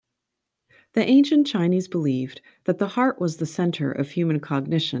The ancient Chinese believed that the heart was the center of human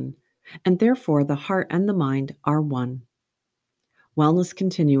cognition, and therefore the heart and the mind are one. Wellness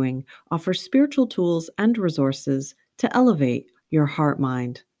Continuing offers spiritual tools and resources to elevate your heart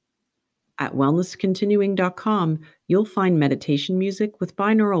mind. At wellnesscontinuing.com, you'll find meditation music with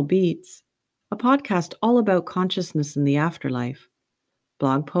binaural beats, a podcast all about consciousness in the afterlife,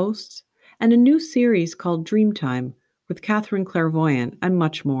 blog posts, and a new series called Dreamtime with Catherine Clairvoyant, and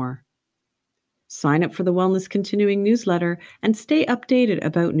much more. Sign up for the Wellness Continuing newsletter and stay updated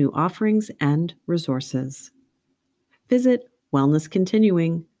about new offerings and resources. Visit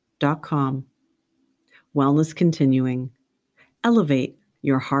wellnesscontinuing.com. Wellness Continuing. Elevate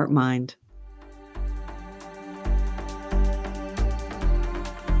your heart mind.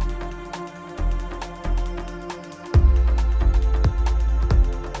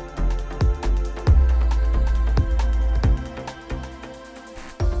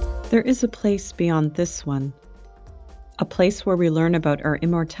 There is a place beyond this one, a place where we learn about our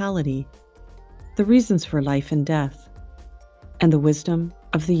immortality, the reasons for life and death, and the wisdom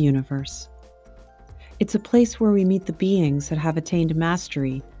of the universe. It's a place where we meet the beings that have attained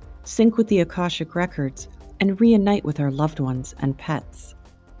mastery, sync with the Akashic records, and reunite with our loved ones and pets.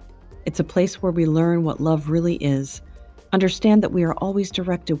 It's a place where we learn what love really is, understand that we are always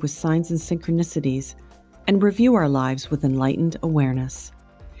directed with signs and synchronicities, and review our lives with enlightened awareness.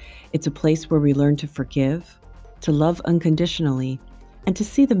 It's a place where we learn to forgive, to love unconditionally, and to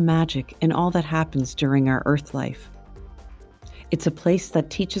see the magic in all that happens during our earth life. It's a place that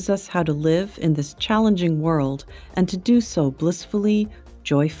teaches us how to live in this challenging world and to do so blissfully,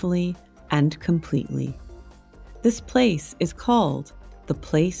 joyfully, and completely. This place is called the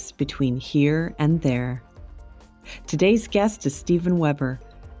place between here and there. Today's guest is Steven Weber,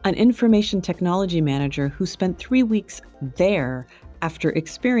 an information technology manager who spent 3 weeks there after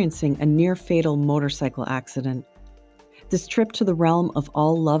experiencing a near-fatal motorcycle accident. This trip to the realm of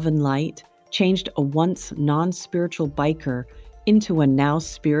all love and light changed a once non-spiritual biker into a now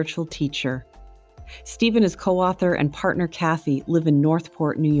spiritual teacher. Steven, his co-author and partner Kathy live in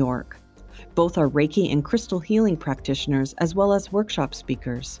Northport, New York. Both are Reiki and crystal healing practitioners as well as workshop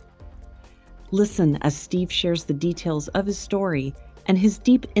speakers. Listen as Steve shares the details of his story and his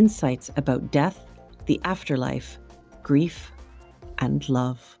deep insights about death, the afterlife, grief, and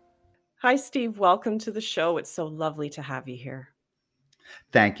love. Hi, Steve. Welcome to the show. It's so lovely to have you here.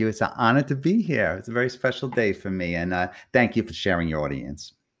 Thank you. It's an honor to be here. It's a very special day for me. And thank you for sharing your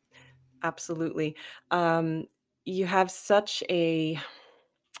audience. Absolutely. You have such a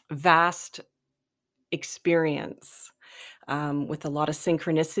vast experience with a lot of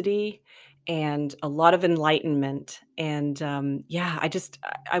synchronicity and a lot of enlightenment. And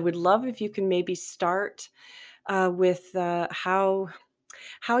I would love if you can maybe start with how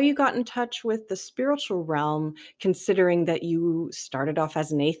you got in touch with the spiritual realm, considering that you started off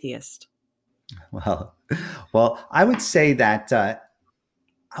as an atheist. Well, I would say that I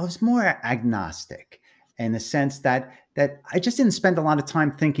was more agnostic in the sense that I just didn't spend a lot of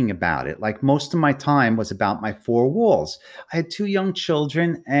time thinking about it. Like most of my time was about my four walls. I had 2 young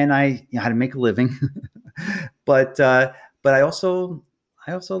children, and I had to make a living, but I also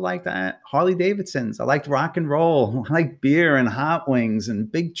liked Harley Davidsons. I liked rock and roll. I liked beer and hot wings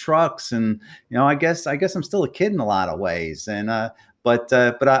and big trucks. And I guess I'm still a kid in a lot of ways. And but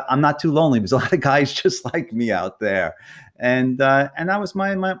I'm not too lonely. There's a lot of guys just like me out there. And that was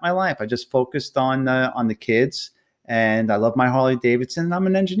my life. I just focused on the kids. And I love my Harley Davidson. I'm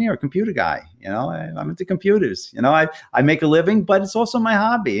an engineer, a computer guy. I'm into computers. I make a living, but it's also my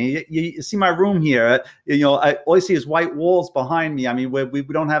hobby. You see my room here. I always see is white walls behind me. I mean, we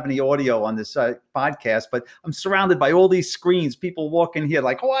don't have any audio on this podcast, but I'm surrounded by all these screens. People walk in here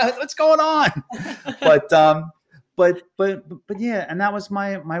like, what's going on? But yeah, and that was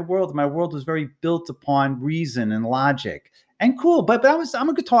my world. My world was very built upon reason and logic. And cool, but I'm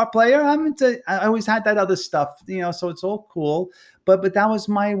a guitar player. I always had that other stuff, so it's all cool. But that was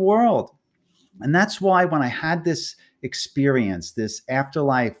my world. And that's why when I had this experience, this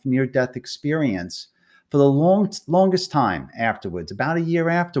afterlife near-death experience, for the longest time afterwards, about a year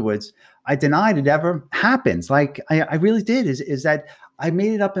afterwards, I denied it ever happens. Like I really did, is that I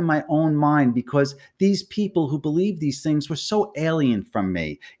made it up in my own mind because these people who believe these things were so alien from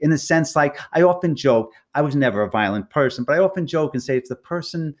me, in the sense, like I often joke, I was never a violent person, but I often joke and say, if the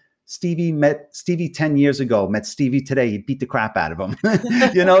person Stevie 10 years ago met Stevie today, he'd beat the crap out of him.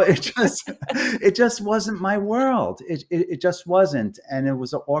 It just wasn't my world. It just wasn't. And it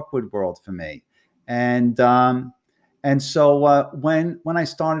was an awkward world for me. And so when I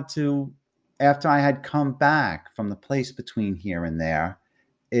started to, after I had come back from the place between here and there,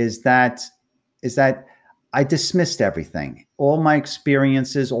 is that is that I dismissed everything, all my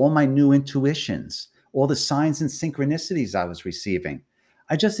experiences, all my new intuitions, all the signs and synchronicities I was receiving.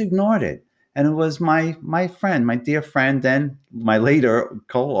 I just ignored it. And it was my friend, my dear friend, and my later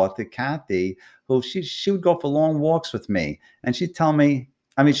co-author, Kathy, who she would go for long walks with me, and she'd tell me.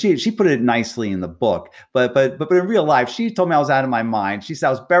 I mean, she put it nicely in the book, but in real life, she told me I was out of my mind. She said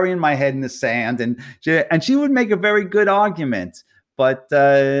I was burying my head in the sand, and she would make a very good argument. But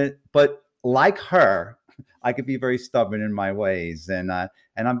like her, I could be very stubborn in my ways, and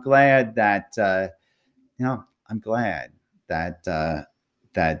I'm glad that I'm glad that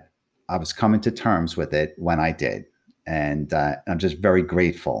that I was coming to terms with it when I did, and I'm just very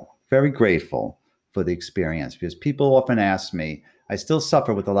grateful for the experience, because people often ask me. I still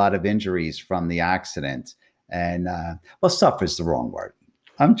suffer with a lot of injuries from the accident, and suffer is the wrong word.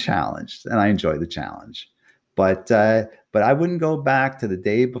 I'm challenged, and I enjoy the challenge, but I wouldn't go back to the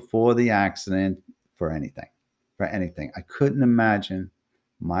day before the accident for anything. I couldn't imagine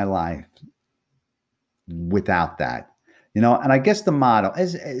my life without that, and I guess the motto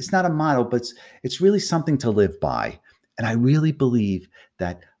is, it's not a motto, but it's really something to live by. And I really believe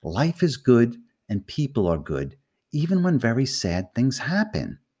that life is good and people are good, even when very sad things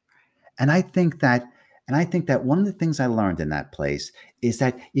happen. And I think that one of the things I learned in that place is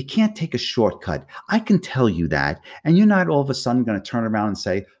that you can't take a shortcut. I can tell you that, and you're not all of a sudden going to turn around and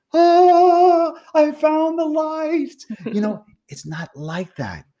say, "Oh, I found the light." It's not like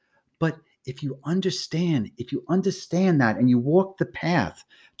that. But if you understand that, and you walk the path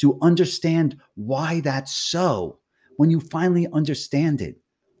to understand why that's so, when you finally understand it,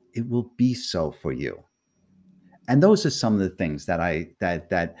 it will be so for you. And those are some of the things that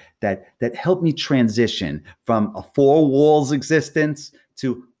help me transition from a four walls existence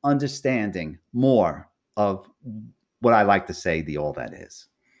to understanding more of what I like to say the all that is.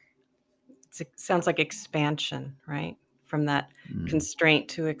 It sounds like expansion, right? From that constraint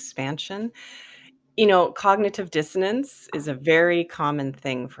to expansion. Cognitive dissonance is a very common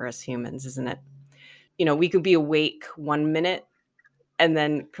thing for us humans, isn't it? We could be awake 1 minute and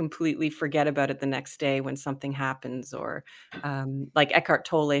then completely forget about it the next day when something happens. Or like Eckhart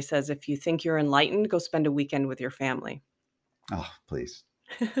Tolle says, if you think you're enlightened, go spend a weekend with your family. Oh, please.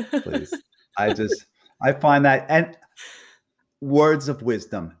 Please. I find that, and words of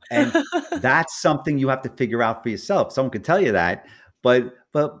wisdom. And that's something you have to figure out for yourself. Someone could tell you that, but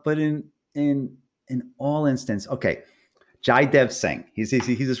in all instances, okay. Jaidev Singh. He's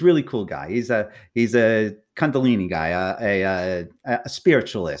this really cool guy. He's a Kundalini guy, a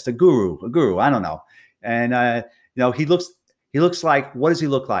spiritualist, a guru. I don't know. And he looks like, what does he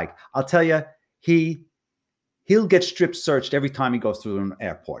look like? I'll tell you, he'll get strip searched every time he goes through an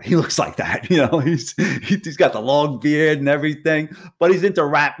airport. He looks like that. He's got the long beard and everything, but he's into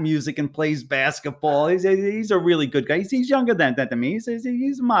rap music and plays basketball. He's a really good guy. He's younger than me.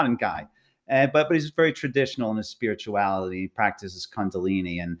 He's a modern guy. But he's very traditional in his spirituality. He practices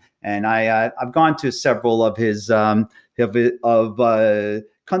Kundalini, and I've gone to several of his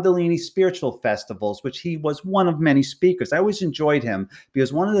Kundalini spiritual festivals, which he was one of many speakers. I always enjoyed him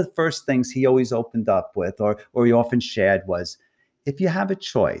because one of the first things he always opened up with, or he often shared, was, if you have a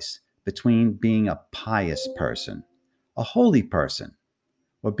choice between being a pious person, a holy person,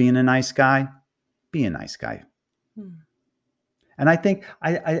 or being a nice guy, be a nice guy. And I think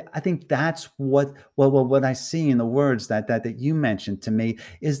that's what I see in the words that you mentioned to me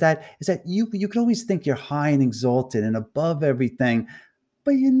is that you could always think you're high and exalted and above everything,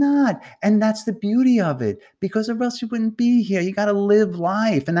 but you're not. And that's the beauty of it, because or else you wouldn't be here. You got to live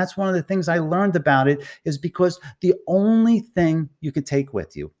life. And that's one of the things I learned about it, is because the only thing you could take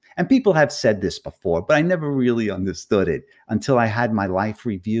with you, and people have said this before, but I never really understood it until I had my life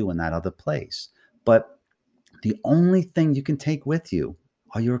review in that other place. But the only thing you can take with you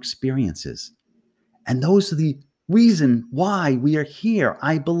are your experiences. And those are the reason why we are here.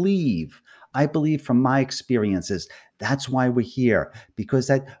 I believe from my experiences, that's why we're here. Because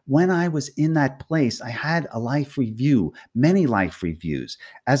that when I was in that place, I had a life review, many life reviews.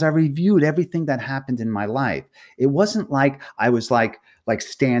 As I reviewed everything that happened in my life, it wasn't like I was like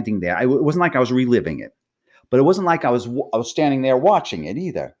standing there. It wasn't like I was reliving it, but it wasn't like I was standing there watching it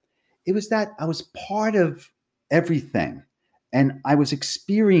either. It was that I was part of everything. And I was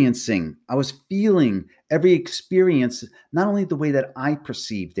feeling every experience, not only the way that I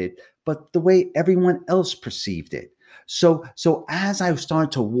perceived it, but the way everyone else perceived it. So as I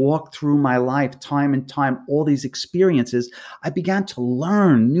started to walk through my life time and time, all these experiences, I began to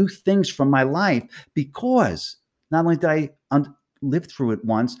learn new things from my life, because not only did I lived through it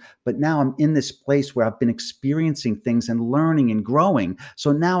once, but now I'm in this place where I've been experiencing things and learning and growing.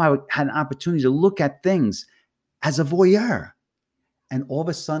 So now I had an opportunity to look at things as a voyeur. And all of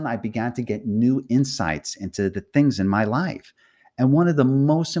a sudden, I began to get new insights into the things in my life. And one of the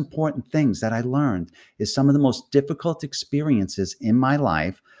most important things that I learned is some of the most difficult experiences in my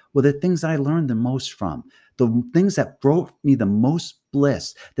life were the things that I learned the most from, the things that brought me the most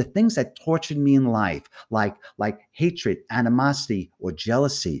bliss, the things that tortured me in life, like hatred, animosity, or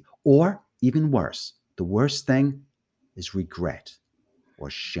jealousy, or even worse, the worst thing is regret or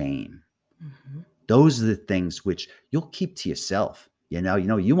shame. Mm-hmm. Those are the things which you'll keep to yourself.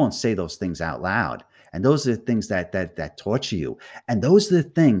 You won't say those things out loud. And those are the things that torture you. And those are the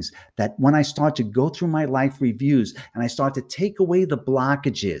things that when I start to go through my life reviews and I start to take away the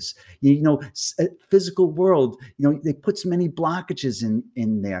blockages, physical world, they put so many blockages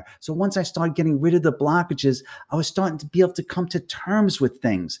in there. So once I started getting rid of the blockages, I was starting to be able to come to terms with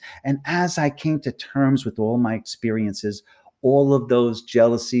things. And as I came to terms with all my experiences, all of those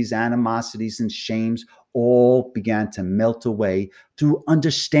jealousies, animosities, and shames all began to melt away through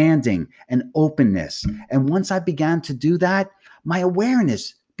understanding and openness. And once I began to do that, my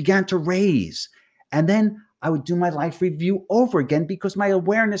awareness began to raise. And then I would do my life review over again because my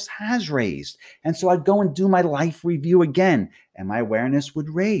awareness has raised. And so I'd go and do my life review again, and my awareness would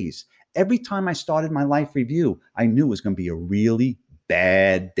raise. Every time I started my life review, I knew it was going to be a really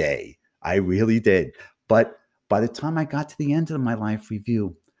bad day. I really did. But by the time I got to the end of my life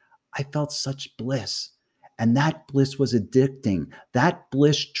review, I felt such bliss. And that bliss was addicting. That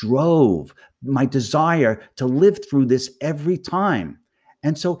bliss drove my desire to live through this every time.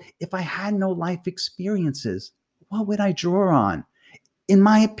 And so if I had no life experiences, what would I draw on? In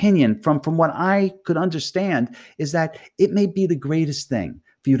my opinion, from what I could understand, is that it may be the greatest thing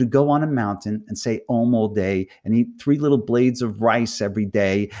for you to go on a mountain and say Om all day and eat 3 little blades of rice every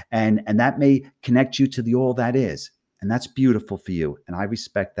day. And that may connect you to the all that is. And that's beautiful for you. And I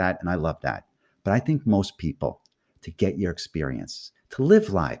respect that and I love that. But I think most people, to get your experience, to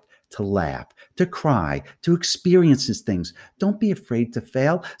live life, to laugh, to cry, to experience these things, don't be afraid to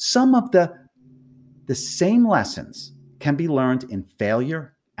fail. Some of the same lessons can be learned in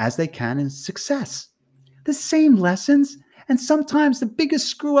failure as they can in success. The same lessons. And sometimes the biggest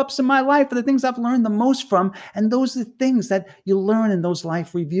screw ups in my life are the things I've learned the most from. And those are the things that you learn in those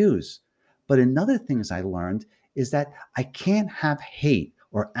life reviews. But another things I learned is that I can't have hate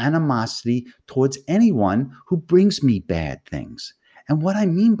or animosity towards anyone who brings me bad things. And what I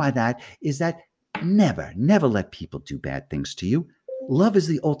mean by that is that never let people do bad things to you. Love is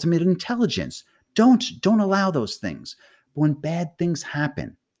the ultimate intelligence. Don't allow those things. But when bad things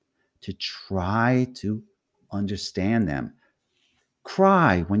happen, to try to understand them.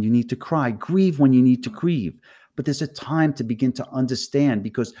 Cry when you need to cry. Grieve when you need to grieve. But there's a time to begin to understand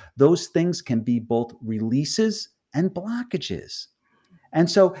because those things can be both releases and blockages. And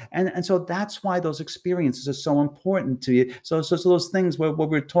so that's why those experiences are so important to you. So those things where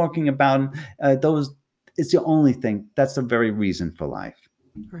we're talking about, those, it's the only thing. That's the very reason for life.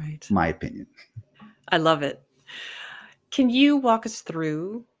 Right. My opinion. I love it. Can you walk us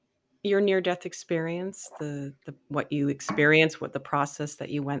through your near-death experience, the what you experienced, what the process that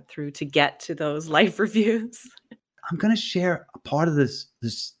you went through to get to those life reviews? I'm going to share a part of the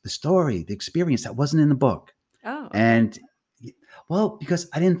story, the experience that wasn't in the book. Oh, okay. And well, because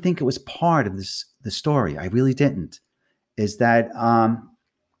I didn't think it was part of the story. I really didn't. Is that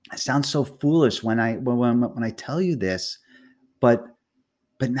it sounds so foolish when I tell you this, but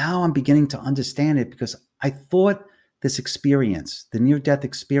now I'm beginning to understand it because I thought this experience, the near-death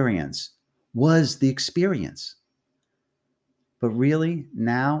experience, was the experience. But really,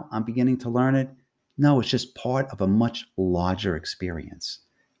 now I'm beginning to learn it. No, it's just part of a much larger experience.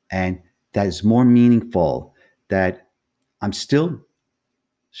 And that is more meaningful, that I'm still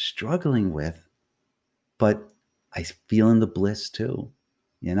struggling with, but I feel in the bliss too.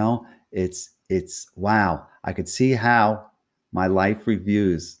 It's wow. I could see how my life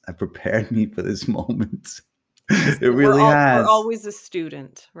reviews have prepared me for this moment. It really has. We're always a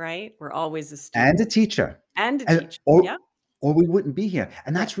student, right? We're always a student. And a teacher. Yeah. Or we wouldn't be here.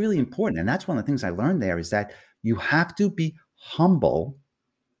 And that's really important. And that's one of the things I learned there is that you have to be humble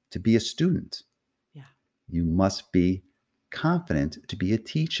to be a student. Yeah. You must be confident to be a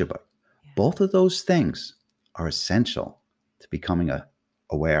teacher. But both of those things are essential to becoming a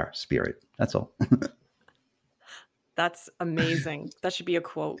aware spirit. That's all. That's amazing. That should be a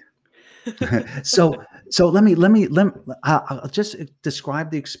quote. So let me I'll just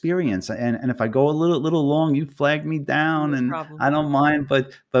describe the experience, and if I go a little long, you flag me down, No and problem. I don't mind.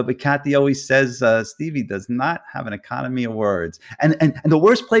 But Kathy always says Stevie does not have an economy of words, and the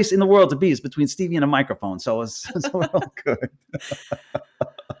worst place in the world to be is between Stevie and a microphone. So so we're all good.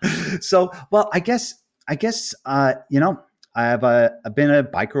 So, well, I guess I've been a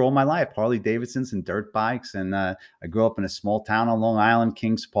biker all my life, Harley Davidsons and dirt bikes, and I grew up in a small town on Long Island,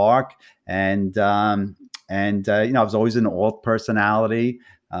 Kings Park, and I was always an alt personality.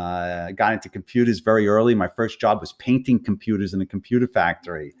 I got into computers very early. My first job was painting computers in a computer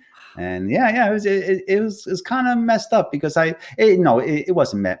factory. And yeah, it was kind of messed up because it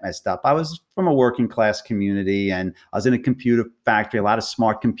wasn't messed up. I was from a working class community, and I was in a computer factory, a lot of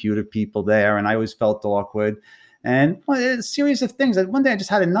smart computer people there, and I always felt awkward. And a series of things. One day I just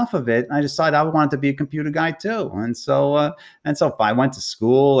had enough of it, and I decided I wanted to be a computer guy too. And so I went to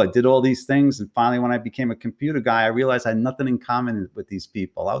school. I did all these things, and finally, when I became a computer guy, I realized I had nothing in common with these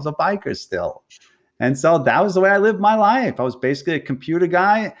people. I was a biker still, and so that was the way I lived my life. I was basically a computer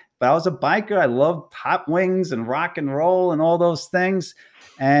guy, but I was a biker. I loved hot wings and rock and roll and all those things,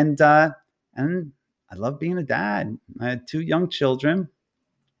 and I loved being a dad. I had two young children.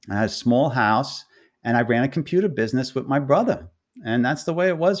 I had a small house, and I ran a computer business with my brother, and that's the way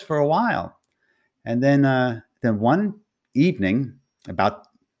it was for a while. And then one evening, about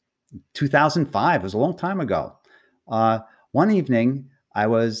 2005, it was a long time ago. One evening, I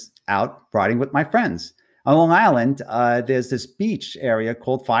was out riding with my friends on Long Island. There's this beach area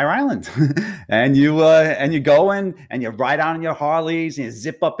called Fire Island, and you go in and you ride out on your Harleys and you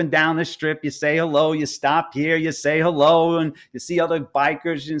zip up and down the strip. You say hello. You stop here. You say hello, and you see other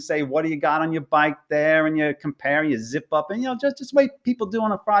bikers. You say, "What do you got on your bike there?" And you compare. You zip up, and just what people do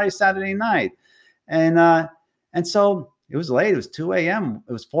on a Friday, Saturday night. And so it was late. It was 2 a.m.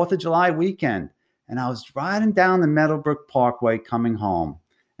 It was 4th of July weekend. And I was riding down the Meadowbrook Parkway coming home.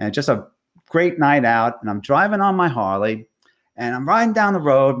 And just a great night out. And I'm driving on my Harley. And I'm riding down the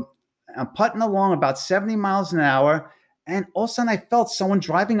road. I'm putting along about 70 miles an hour. And all of a sudden I felt someone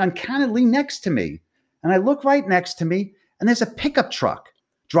driving uncannily next to me. And I look right next to me. And there's a pickup truck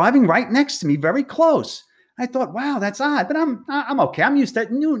driving right next to me, very close. I thought, wow, that's odd. But I'm okay. I'm used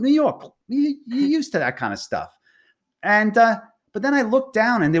to New York. You're used to that kind of stuff. But then I looked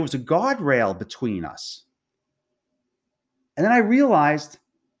down and there was a guardrail between us. And then I realized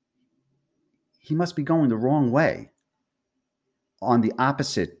he must be going the wrong way, on the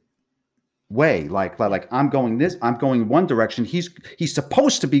opposite way. Like I'm going one direction. He's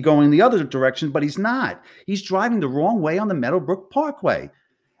supposed to be going the other direction, but he's not. He's driving the wrong way on the Meadowbrook Parkway.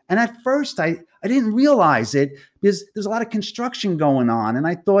 And at first I didn't realize it because there's a lot of construction going on. And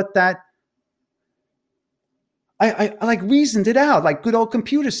I thought that I like reasoned it out like good old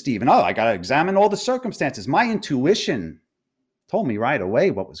computer Steve. And I got to examine all the circumstances. My intuition told me right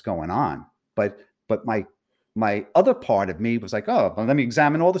away what was going on. But my other part of me was like, well, let me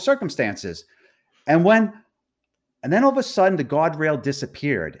examine all the circumstances. And then all of a sudden the guardrail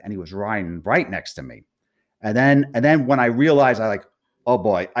disappeared and he was riding right next to me. And then when I realized, I like, oh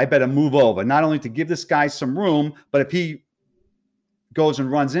boy, I better move over, not only to give this guy some room, but if he goes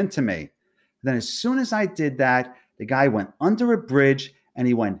and runs into me. Then as soon as I did that, the guy went under a bridge and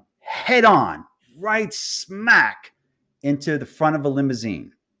he went head on, right smack into the front of a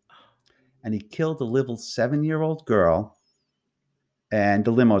limousine. And he killed a little 7-year-old girl and the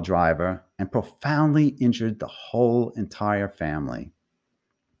limo driver and profoundly injured the whole entire family.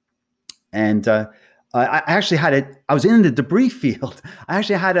 And I actually I was in the debris field. I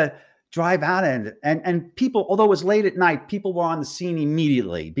actually had to drive out and people, although it was late at night, people were on the scene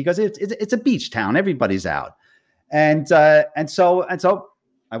immediately because it's a beach town. Everybody's out. And so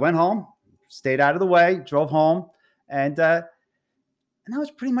I went home, stayed out of the way, drove home. And that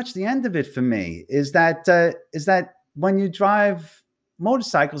was pretty much the end of it for me, is that when you drive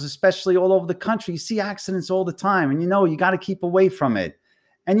motorcycles, especially all over the country, you see accidents all the time and you got to keep away from it.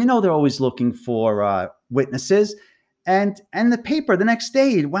 And they're always looking for witnesses. And in the paper the next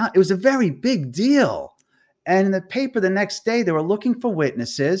day, wow, it was a very big deal. And in the paper the next day, they were looking for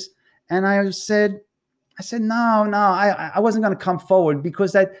witnesses. And I said, no, I wasn't going to come forward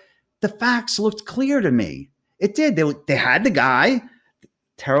because the facts looked clear to me. It did. They had the guy,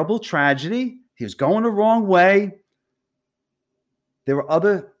 terrible tragedy. He was going the wrong way. There were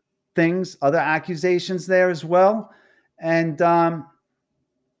other things, other accusations there as well. And that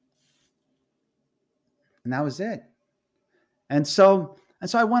was it. And so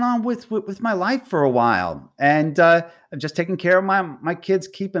I went on with my life for a while, and I'm just taking care of my kids,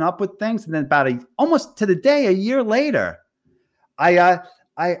 keeping up with things. And then almost to the day, a year later, I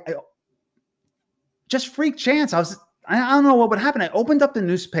just freak chance. I don't know what would happen. I opened up the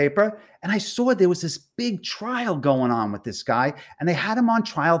newspaper and I saw there was this big trial going on with this guy, and they had him on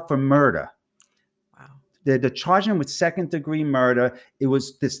trial for murder. Wow. They're charging him with second-degree murder. It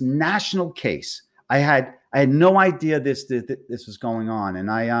was this national case. I had no idea this was going on,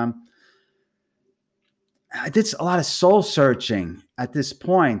 and I did a lot of soul searching at this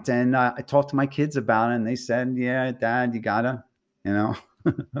point, and I talked to my kids about it, and they said, "Yeah, Dad, you gotta, you know."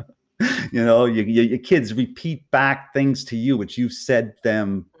 Your kids repeat back things to you which you've said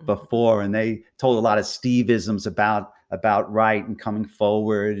them before, and they told a lot of Steve-isms about right and coming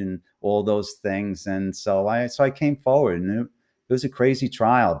forward and all those things. And so I came forward, and it was a crazy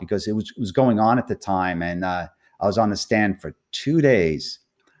trial because it was going on at the time, and I was on the stand for 2 days,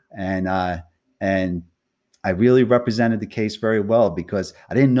 and I really represented the case very well because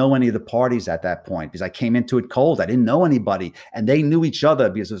I didn't know any of the parties at that point because I came into it cold. I didn't know anybody, and they knew each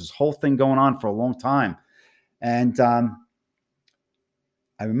other because there was this whole thing going on for a long time. And I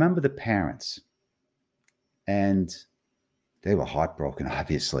remember the parents, and they were heartbroken,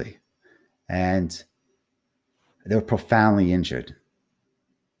 obviously, and they were profoundly injured.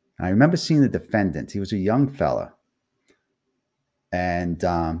 And I remember seeing the defendant. He was a young fella. And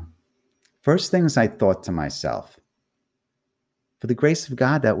first things I thought to myself, for the grace of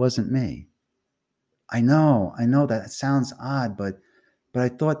God, that wasn't me. I know that sounds odd, but I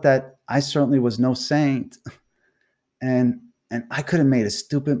thought that I certainly was no saint. And I could have made a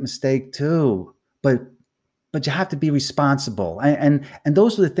stupid mistake too. But you have to be responsible. And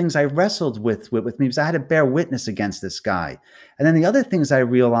those were the things I wrestled with me because I had to bear witness against this guy. And then the other things I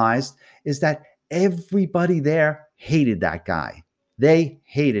realized is that everybody there hated that guy. They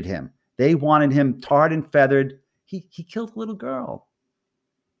hated him. They wanted him tarred and feathered. He killed a little girl.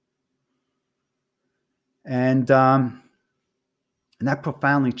 And that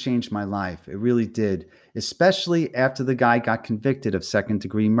profoundly changed my life. It really did, especially after the guy got convicted of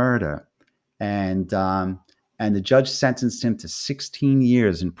second-degree murder. And the judge sentenced him to 16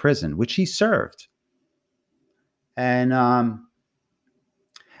 years in prison, which he served. And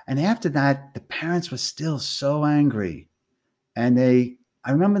after that, the parents were still so angry. And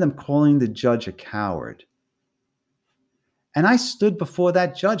I remember them calling the judge a coward. And I stood before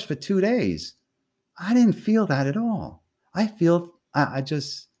that judge for 2 days. I didn't feel that at all. But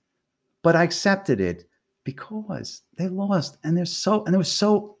I accepted it because they lost, and it was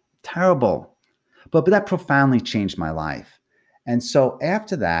so terrible. But that profoundly changed my life. And so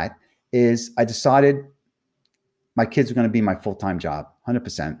after that I decided my kids were going to be my full-time job,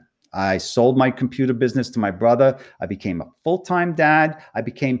 100%. I sold my computer business to my brother. I became a full-time dad. I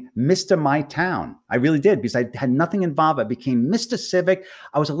became Mr. My Town. I really did because I had nothing involved. I became Mr. Civic.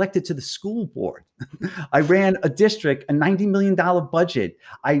 I was elected to the school board. I ran a district, a $90 million budget.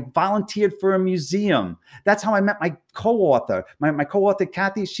 I volunteered for a museum. That's how I met my co-author. My co-author,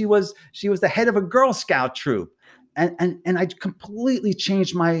 Kathy, she was the head of a Girl Scout troop. And I completely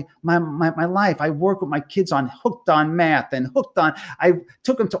changed my life. I work with my kids on Hooked on Math and I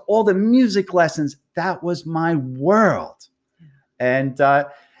took them to all the music lessons. That was my world. And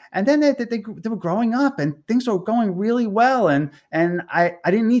then they were growing up and things were going really well. And I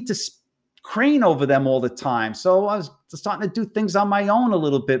didn't need to crane over them all the time. So I was starting to do things on my own a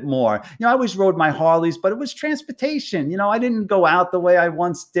little bit more. I always rode my Harleys, but it was transportation. I didn't go out the way I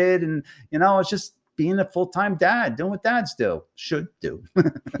once did. And, it's just being a full-time dad, doing what dads should do.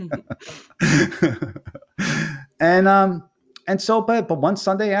 And so, but one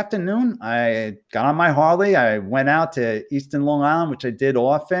Sunday afternoon, I got on my Harley. I went out to Eastern Long Island, which I did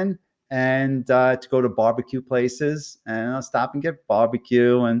often, and to go to barbecue places, and I'll stop and get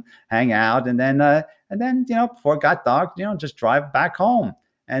barbecue and hang out. And then, before it got dark, just drive back home.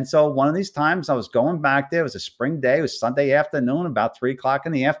 And so one of these times I was going back there. It was a spring day. It was Sunday afternoon, about 3:00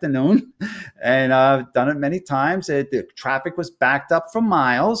 in the afternoon. And I've done it many times. The traffic was backed up for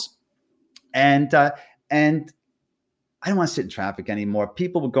miles. And I didn't want to sit in traffic anymore.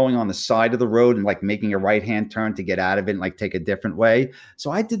 People were going on the side of the road and like making a right-hand turn to get out of it and like take a different way.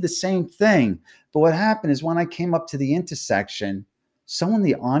 So I did the same thing. But what happened is when I came up to the intersection, someone in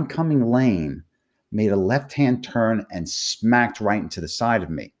the oncoming lane made a left-hand turn and smacked right into the side of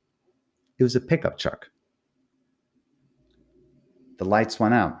me. It was a pickup truck. The lights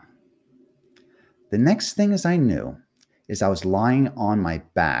went out. The next thing I knew is I was lying on my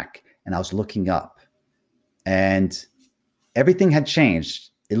back and I was looking up and everything had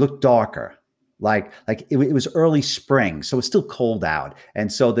changed. It looked darker. Like it was early spring, so it was still cold out.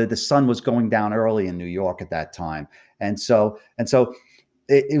 And so the sun was going down early in New York at that time. And so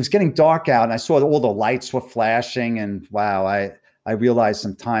it was getting dark out, and I saw all the lights were flashing, and wow, I realized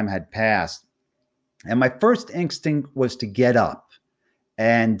some time had passed. And my first instinct was to get up.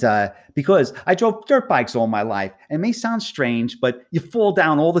 And because I drove dirt bikes all my life, and it may sound strange, but you fall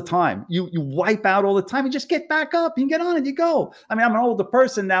down all the time. You wipe out all the time. You just get back up. You get on and you go. I mean, I'm an older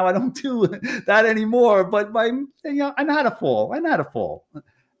person now. I don't do that anymore. But I know how to fall. I know how to fall.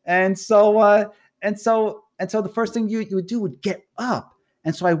 And so the first thing you would do would get up.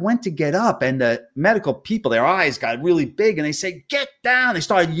 And so I went to get up, and the medical people, their eyes got really big, and they say, "Get down." They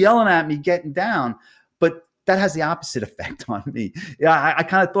started yelling at me, getting down. But that has the opposite effect on me. Yeah, I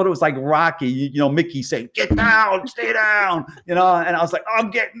kind of thought it was like Rocky, Mickey saying, "Get down, stay down," and I was like,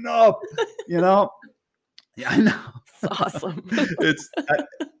 "I'm getting up," Yeah, I know. It's awesome.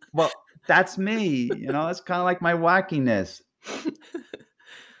 Well, that's me. It's kind of like my wackiness.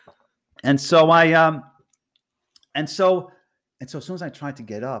 And so as soon as I tried to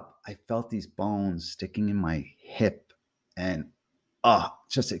get up, I felt these bones sticking in my hip, and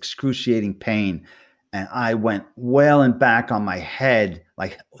just excruciating pain. And I went wailing back on my head,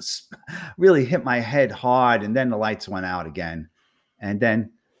 like really hit my head hard. And then the lights went out again. And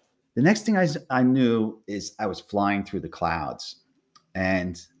then the next thing I knew is I was flying through the clouds,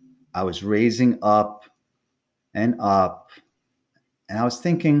 and I was raising up and up. And I was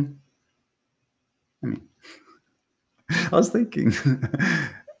thinking,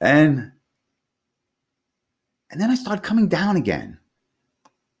 and then I started coming down again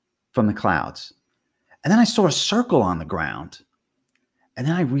from the clouds. And then I saw a circle on the ground. And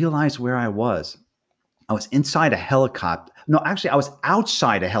then I realized where I was. I was inside a helicopter. No, actually, I was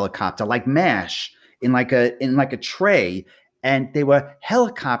outside a helicopter, like MASH, in like a tray. And they were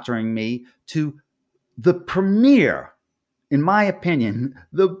helicoptering me to the premier, in my opinion,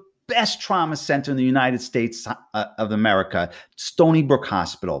 the best trauma center in the United States of America, Stony Brook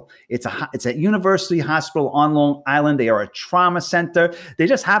Hospital. It's a university hospital on Long Island. They are a trauma center. They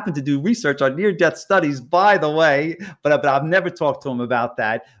just happen to do research on near-death studies, by the way, but I've never talked to them about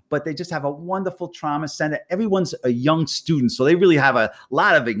that. But they just have a wonderful trauma center. Everyone's a young student, so they really have a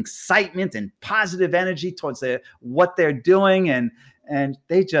lot of excitement and positive energy towards what they're doing. And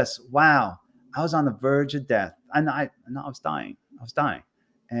they just, wow, I was on the verge of death. I was dying.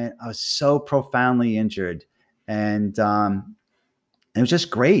 And I was so profoundly injured. And it was just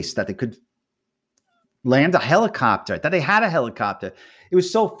grace that they could land a helicopter, that they had a helicopter. It was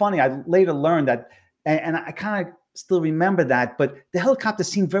so funny. I later learned that, and I kind of still remember that, but the helicopter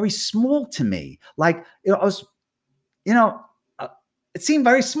seemed very small to me. Like, it seemed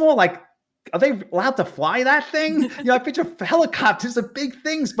very small. Like, are they allowed to fly that thing? I picture helicopters are big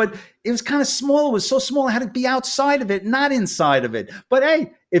things, but it was kind of small. It was so small, I had to be outside of it, not inside of it. But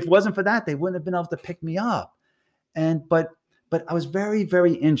hey, if it wasn't for that, they wouldn't have been able to pick me up. But I was very,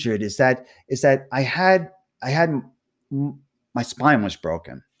 very injured. Is that I had my spine was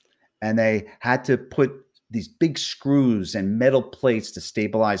broken, and they had to put these big screws and metal plates to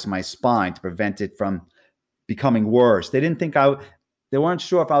stabilize my spine to prevent it from becoming worse. They didn't think they weren't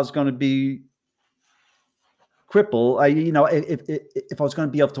sure if I was going to be crippled, if I was going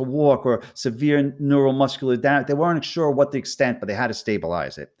to be able to walk, or severe neuromuscular damage. They weren't sure what the extent, but they had to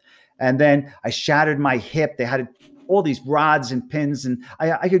stabilize it. And then I shattered my hip. They had all these rods and pins, and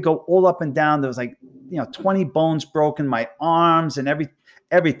I could go all up and down. There was 20 bones broken, my arms and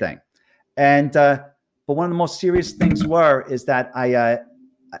everything. And but one of the most serious things is that I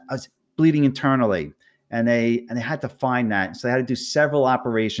was bleeding internally. And they had to find that. So they had to do several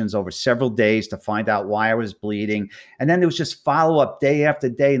operations over several days to find out why I was bleeding. And then there was just follow-up day after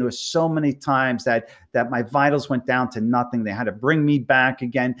day. And there was so many times that my vitals went down to nothing. They had to bring me back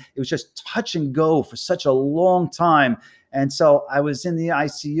again. It was just touch and go for such a long time. And so I was in the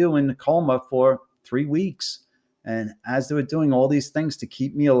ICU in a coma for 3 weeks. And as they were doing all these things to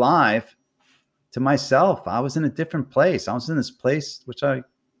keep me alive, to myself, I was in a different place. I was in this place which I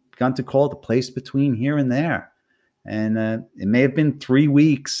begun to call the place between here and there. And it may have been 3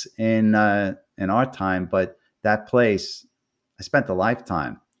 weeks in our time, but that place, I spent a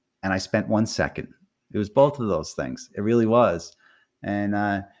lifetime, and I spent 1 second. It was both of those things. It really was. And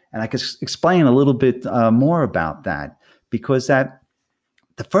I could explain a little bit more about that, because that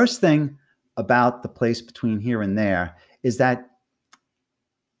the first thing about the place between here and there is that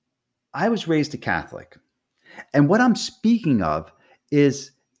I was raised a Catholic. And what I'm speaking of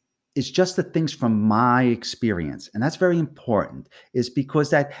is just the things from my experience. And that's very important, is because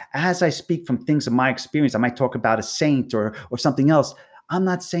that as I speak from things of my experience, I might talk about a saint or something else. I'm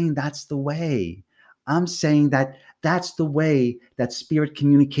not saying that's the way. I'm saying that that's the way that spirit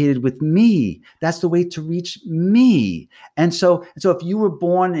communicated with me. That's the way to reach me. And so if you were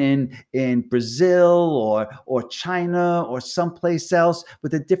born in Brazil or China or someplace else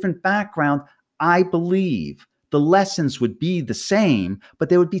with a different background, I believe the lessons would be the same, but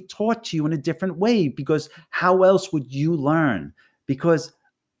they would be taught to you in a different way, because how else would you learn? Because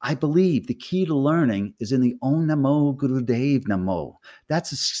I believe the key to learning is in the Om Namo Gurudev Namo.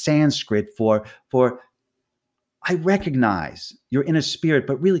 That's a Sanskrit for I recognize your inner spirit,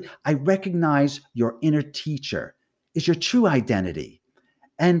 but really I recognize your inner teacher is your true identity.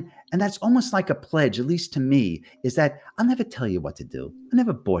 And that's almost like a pledge, at least to me, is that I'll never tell you what to do. I'll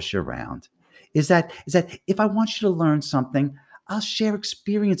never boss you around. Is that if I want you to learn something, I'll share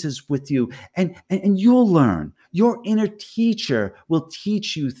experiences with you, and you'll learn. Your inner teacher will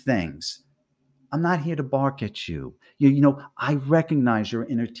teach you things. I'm not here to bark at you. You know, I recognize your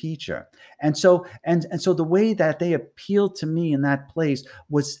inner teacher. And so the way that they appealed to me in that place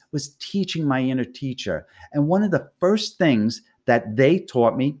was teaching my inner teacher. And one of the first things that they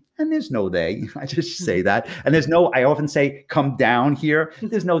taught me, and there's no they, I just say that, and there's no, I often say, come down here.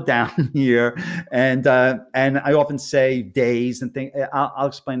 There's no down here. And I often say days and things. I'll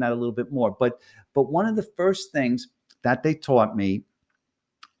explain that a little bit more. But one of the first things that they taught me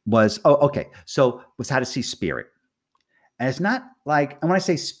was how to see spirit. And it's not like, and when I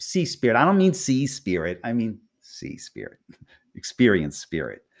say see spirit, I don't mean see spirit, I mean see spirit, experience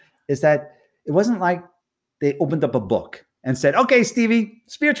spirit. Is that it wasn't like they opened up a book and said, okay, Stevie,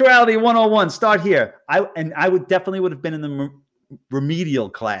 spirituality 101, start here. I would have been in the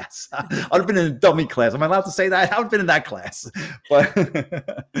remedial class. I would have been in a dummy class. Am I allowed to say that? I would have been in that class.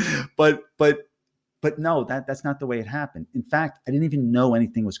 But no, that's not the way it happened. In fact, I didn't even know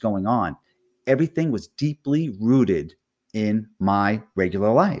anything was going on. Everything was deeply rooted in my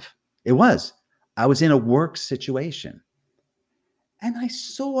regular life. It was. I was in a work situation. And I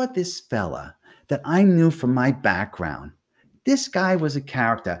saw this fella that I knew from my background. This guy was a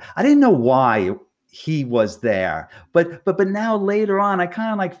character. I didn't know why he was there, but now later on, I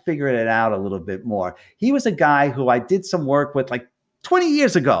kind of like figured it out a little bit more. He was a guy who I did some work with like 20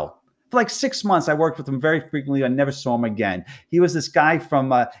 years ago. For like 6 months, I worked with him very frequently. I never saw him again. He was this guy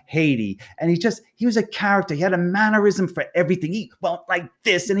from Haiti, and he was a character. He had a mannerism for everything. He went like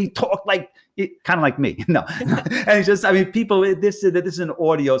this, and he talked like, kind of like me. No. And people, this is an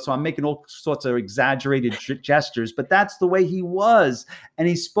audio, so I'm making all sorts of exaggerated gestures, but that's the way he was. And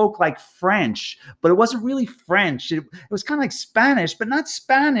he spoke like French, but it wasn't really French. It was kind of like Spanish, but not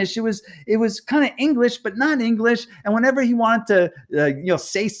Spanish. It was kind of English, but not English. And whenever he wanted to,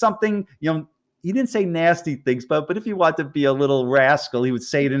 say something, he didn't say nasty things, but if he wanted to be a little rascal, he would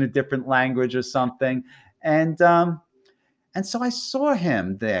say it in a different language or something. And so I saw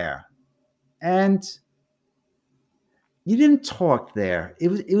him there. And you didn't talk there.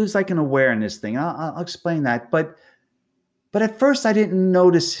 It was like an awareness thing. I'll explain that. But at first I didn't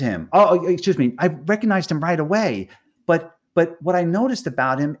notice him. Oh, excuse me. I recognized him right away. But what I noticed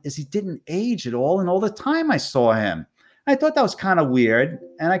about him is he didn't age at all. And all the time I saw him, I thought that was kind of weird.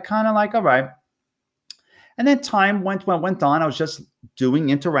 And I kind of like, all right. And then time went on. I was just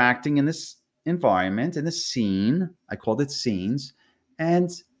interacting in this environment, in this scene. I called it scenes.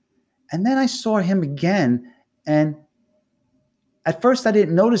 And then I saw him again, and at first I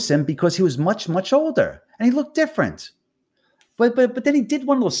didn't notice him because he was much, much older, and he looked different. But then he did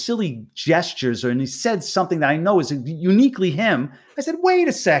one of those silly gestures, and he said something that I know is uniquely him. I said, wait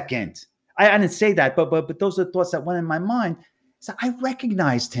a second. I didn't say that, but those are the thoughts that went in my mind. So I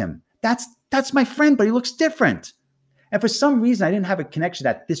recognized him. That's my friend, but he looks different. And for some reason, I didn't have a connection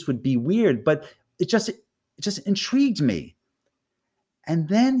that this would be weird, but it just intrigued me. And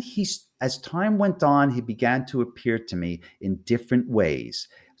then as time went on, he began to appear to me in different ways.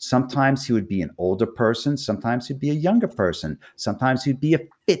 Sometimes he would be an older person. Sometimes he'd be a younger person. Sometimes he'd be a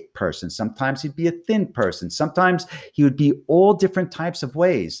fit person. Sometimes he'd be a thin person. Sometimes he would be all different types of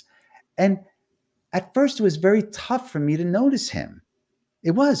ways. And at first, it was very tough for me to notice him.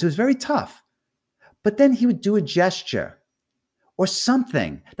 It was very tough. But then he would do a gesture or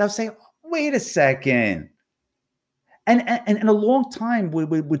something that would say, wait a second. And a long time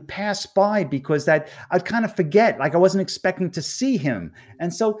would pass by because that I'd kind of forget, like I wasn't expecting to see him.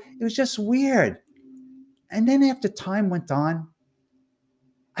 And so it was just weird. And then after time went on,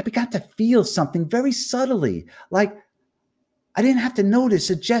 I began to feel something very subtly, like I didn't have to notice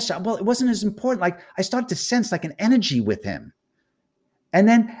a gesture. Well, it wasn't as important. Like I started to sense like an energy with him. And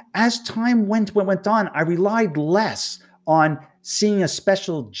then as time went on, I relied less on seeing a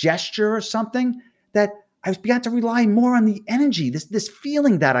special gesture or something, that I began to rely more on the energy, this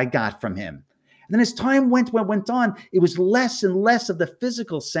feeling that I got from him. And then as time went on, it was less and less of the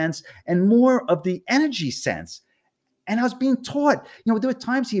physical sense and more of the energy sense. And I was being taught, there were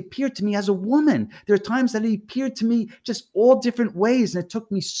times he appeared to me as a woman. There are times that he appeared to me just all different ways. And it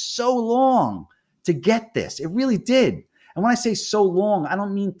took me so long to get this. It really did. And when I say so long, I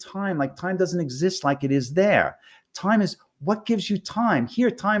don't mean time. Like time doesn't exist like it is there. Time is what gives you time.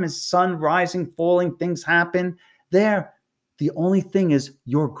 Here, time is sun rising, falling, things happen. There, the only thing is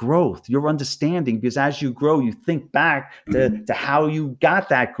your growth, your understanding, because as you grow, you think back to how you got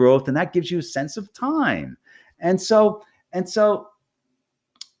that growth, and that gives you a sense of time. And so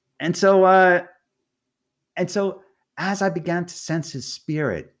as I began to sense his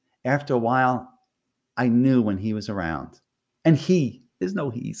spirit, after a while, I knew when he was around. And there's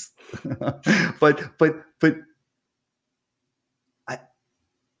no he's. but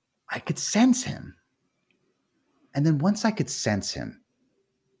I could sense him. And then once I could sense him,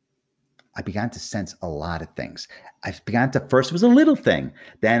 I began to sense a lot of things. First it was a little thing.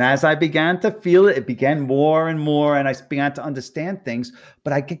 Then as I began to feel it, it began more and more, and I began to understand things,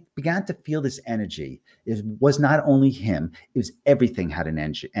 but I began to feel this energy. It was not only him, it was everything had an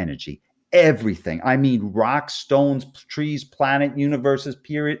energy. Everything. I mean, rocks, stones, trees, planet, universes,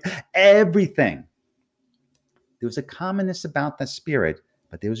 period, everything. There was a commonness about the spirit,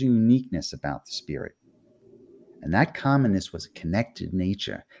 but there was a uniqueness about the spirit. And that commonness was a connected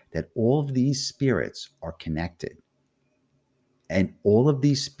nature, that all of these spirits are connected. And all of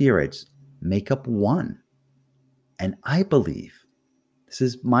these spirits make up one. And I believe, this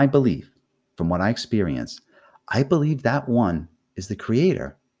is my belief from what I experience, I believe that one is the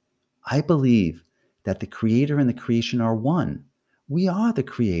creator. I believe that the creator and the creation are one. We are the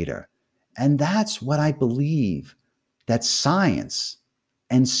creator. And that's what I believe, that science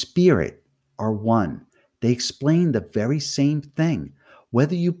and spirit are one. They explain the very same thing.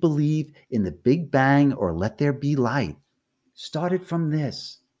 Whether you believe in the Big Bang or let there be light, started from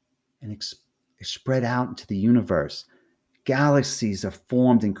this and spread out into the universe. Galaxies are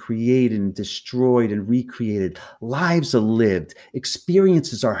formed and created and destroyed and recreated. Lives are lived.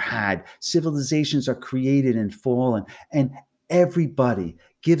 Experiences are had. Civilizations are created and fallen. And everybody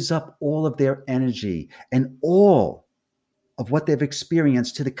gives up all of their energy and all of what they've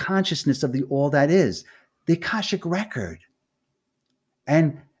experienced to the consciousness of the all that is. The Akashic record.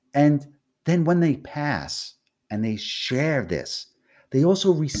 And then when they pass and they share this, they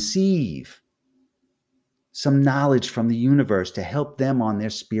also receive some knowledge from the universe to help them on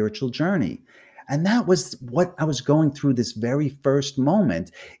their spiritual journey. And that was what I was going through this very first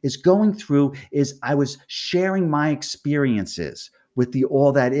moment, is I was sharing my experiences with the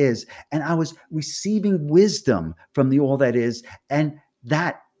all that is, and I was receiving wisdom from the all that is, and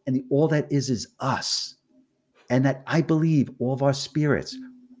the all that is us. And that I believe all of our spirits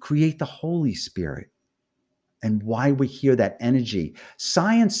create the Holy Spirit. And why we hear that energy.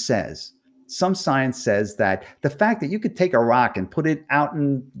 Some science says that the fact that you could take a rock and put it out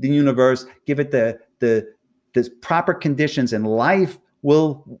in the universe, give it the proper conditions, and life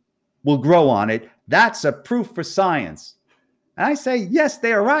will grow on it, that's a proof for science. And I say, yes,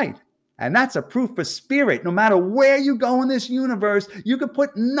 they are right. And that's a proof for spirit. No matter where you go in this universe, you could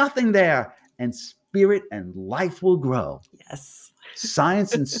put nothing there, and spirit and life will grow. Yes.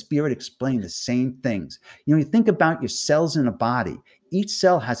 Science and spirit explain the same things. You think about your cells in a body. Each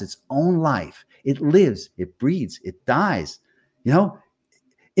cell has its own life. It lives, it breathes, it dies.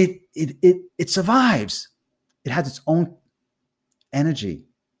 It survives. It has its own energy.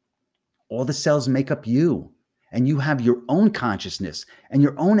 All the cells make up you, and you have your own consciousness and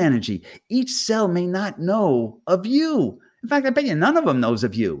your own energy. Each cell may not know of you. In fact, I bet you none of them knows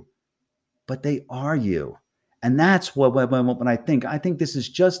of you. But they are you. And that's what when I think this is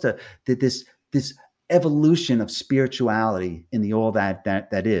just this evolution of spirituality in the all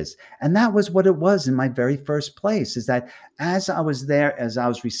that is. And that was what it was in my very first place, is that as I was there, as I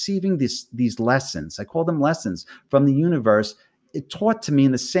was receiving these lessons, I call them lessons from the universe, it taught to me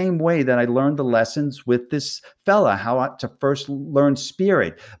in the same way that I learned the lessons with this fella, how to first learn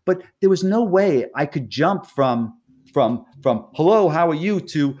spirit. But there was no way I could jump from hello, how are you,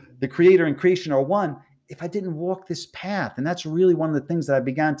 to the creator and creation are one, if I didn't walk this path. And that's really one of the things that I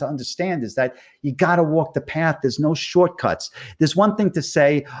began to understand, is that you got to walk the path. There's no shortcuts. There's one thing to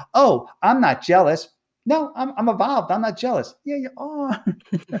say, oh, I'm not jealous. No, I'm evolved. I'm not jealous. Yeah, you are.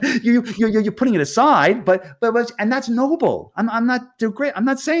 You're putting it aside, but and that's noble. I'm not great. I'm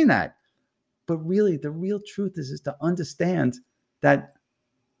not saying that. But really, the real truth is to understand that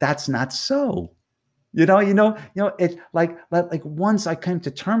that's not so. It's like once I came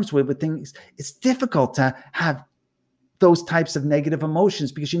to terms with things, it's difficult to have those types of negative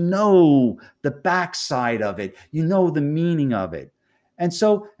emotions, because you know the backside of it, you know the meaning of it. And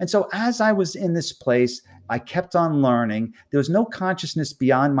so as I was in this place, I kept on learning. There was no consciousness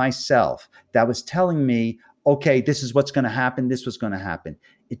beyond myself that was telling me, okay, this is what's going to happen. This was going to happen.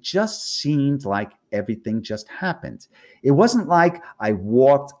 it just seemed like everything just happened. It wasn't like I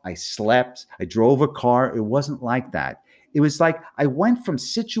walked, I slept, I drove a car. It wasn't like that. It was like I went from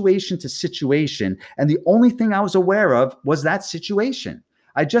situation to situation, and the only thing I was aware of was that situation.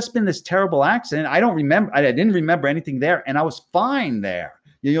 I'd just been in this terrible accident. I didn't remember anything there, and I was fine there.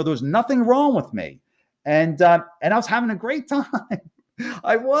 There was nothing wrong with me. And I was having a great time.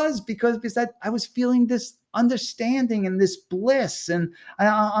 I was because I was feeling this understanding and this bliss, and I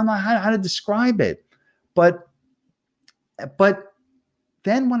don't know how to describe it. But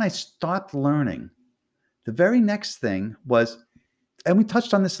then when I stopped learning, the very next thing was, and we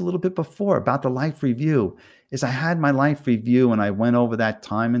touched on this a little bit before about the life review, is I had my life review and I went over that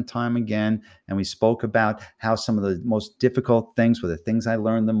time and time again. And we spoke about how some of the most difficult things were the things I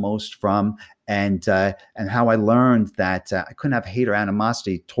learned the most from, and how I learned that I couldn't have hate or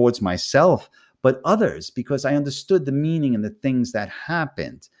animosity towards myself, but others, because I understood the meaning and the things that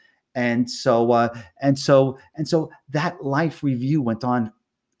happened. And so that life review went on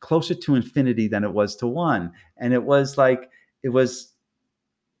closer to infinity than it was to one. And it was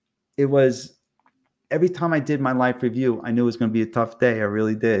every time I did my life review, I knew it was going to be a tough day. I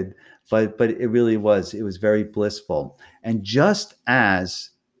really did. But it really was. It was very blissful. And just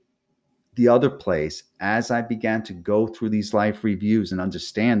as the other place, as I began to go through these life reviews and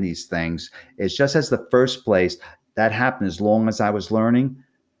understand these things, it's just as the first place that happened, as long as I was learning,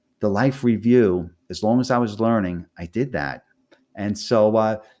 the life review, as long as I was learning, I did that. And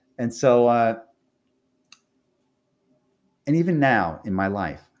even now in my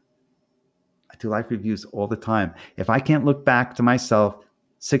life, I do life reviews all the time. If I can't look back to myself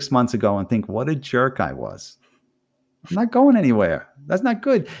 6 months ago and think, what a jerk I was, I'm not going anywhere. That's not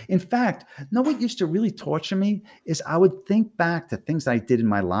good. In fact, what used to really torture me is I would think back to things I did in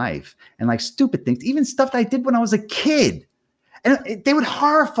my life, and like stupid things, even stuff that I did when I was a kid, and they would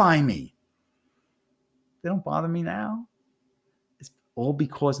horrify me. They don't bother me now. It's all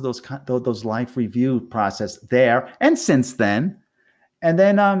because of those life review process there and since then. And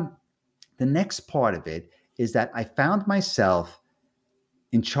then the next part of it is that I found myself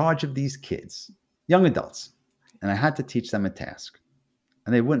in charge of these kids, young adults, and I had to teach them a task,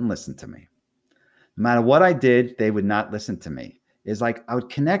 and they wouldn't listen to me. No matter what I did, they would not listen to me. It's like I would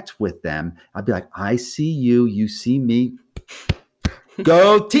connect with them. I'd be like, I see you, you see me.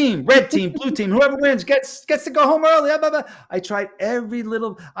 Go team, red team, blue team, whoever wins gets to go home early. Blah, blah, blah. I tried I've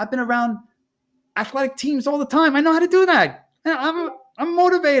been around athletic teams all the time. I know how to do that. I'm a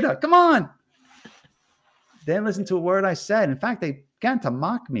motivator. Come on. They didn't listen to a word I said. In fact, they began to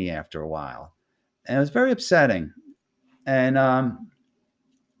mock me after a while. And it was very upsetting. And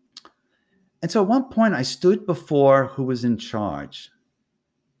so at one point I stood before who was in charge.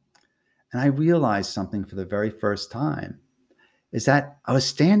 And I realized something for the very first time, is that I was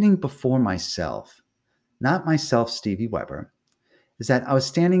standing before myself, not myself, Stevie Weber, is that I was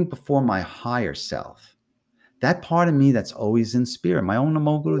standing before my higher self. That part of me that's always in spirit, my own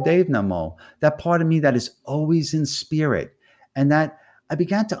Namo Guru Dev Namo, that part of me that is always in spirit. And that I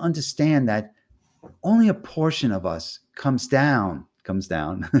began to understand that only a portion of us comes down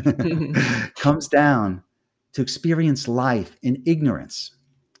to experience life in ignorance.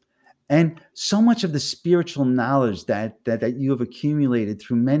 And so much of the spiritual knowledge that you have accumulated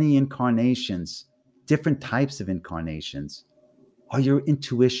through many incarnations, different types of incarnations, are your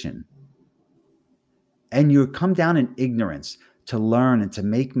intuition. And you come down in ignorance to learn and to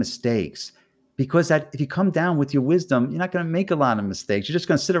make mistakes. Because that if you come down with your wisdom, you're not going to make a lot of mistakes. You're just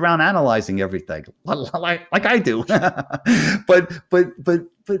going to sit around analyzing everything, like I do. but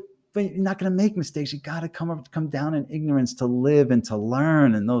you're not going to make mistakes. You got to come down in ignorance to live and to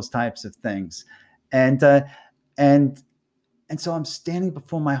learn and those types of things. And so I'm standing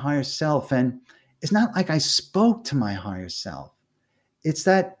before my higher self, and it's not like I spoke to my higher self. It's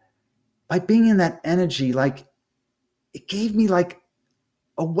that by being in that energy, like it gave me like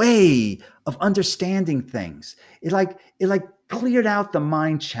a way of understanding things. It cleared out the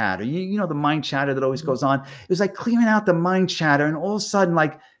mind chatter. You know, the mind chatter that always goes on. It was like clearing out the mind chatter, and all of a sudden,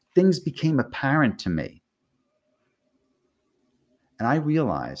 like things became apparent to me. And I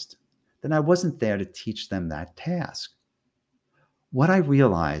realized that I wasn't there to teach them that task. What I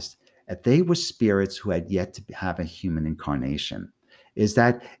realized, that they were spirits who had yet to have a human incarnation, is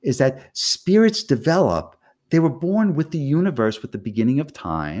that spirits develop. They were born with the universe, with the beginning of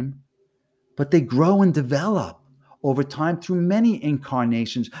time, but they grow and develop over time through many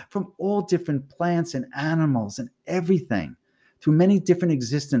incarnations from all different plants and animals and everything, through many different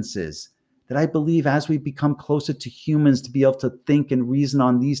existences, that I believe as we become closer to humans to be able to think and reason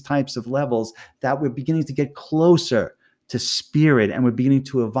on these types of levels, that we're beginning to get closer to spirit, and we're beginning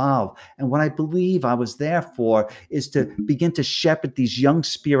to evolve. And what I believe I was there for is to begin to shepherd these young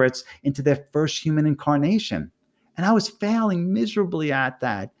spirits into their first human incarnation. And I was failing miserably at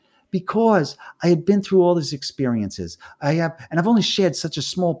that because I had been through all these experiences. And I've only shared such a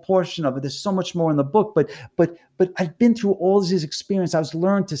small portion of it. There's so much more in the book, but I've been through all these experiences. I was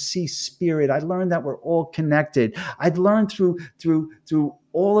learned to see spirit. I learned that we're all connected. I'd learned through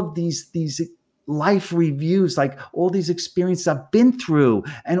all of these life reviews, like all these experiences I've been through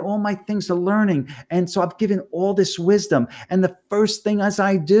and all my things of learning. And so I've given all this wisdom. And the first thing as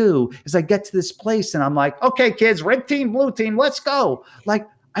I do is I get to this place and I'm like, okay, kids, red team, blue team, let's go. Like,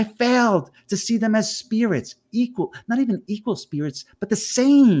 I failed to see them as spirits, equal, not even equal spirits, but the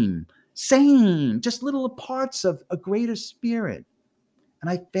same, just little parts of a greater spirit. And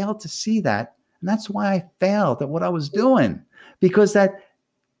I failed to see that. And that's why I failed at what I was doing, because that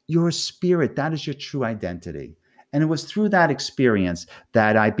you're a spirit, that is your true identity. And it was through that experience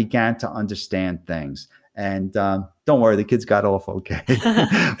that I began to understand things. And don't worry, the kids got off okay.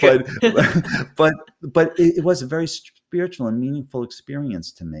 but it was a very spiritual and meaningful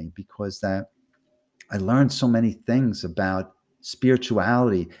experience to me, because that I learned so many things about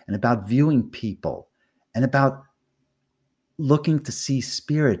spirituality and about viewing people and about looking to see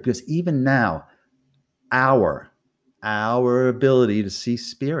spirit. Because even now, our ability to see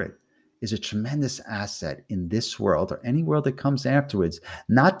spirit is a tremendous asset in this world or any world that comes afterwards.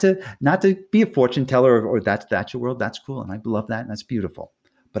 Not to be a fortune teller or that's your world. That's cool. And I love that. And that's beautiful.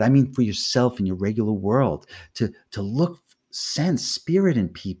 But I mean, for yourself in your regular world, to sense spirit in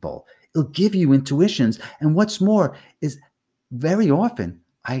people, it'll give you intuitions. And what's more is very often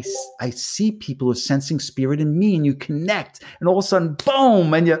I see people who are sensing spirit in me, and you connect, and all of a sudden,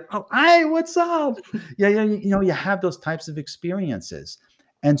 boom, and you're, oh, hey, what's up? Yeah, you have those types of experiences.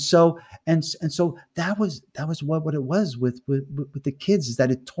 And so that was what it was with the kids, is that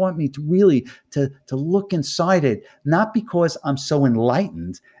it taught me to really to look inside it, not because I'm so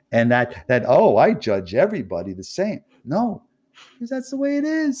enlightened and that I judge everybody the same. No, because that's the way it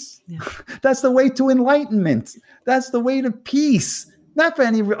is. Yeah. That's the way to enlightenment. That's the way to peace, not for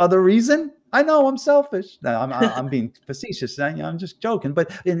any other reason. I know I'm selfish. No, I'm being facetious. I'm just joking,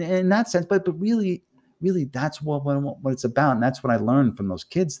 but in that sense, but really, that's what it's about. And that's what I learned from those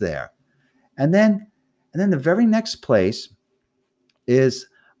kids there. And then the very next place is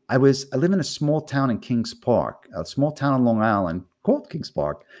I live in a small town in Kings Park, a small town in Long Island called Kings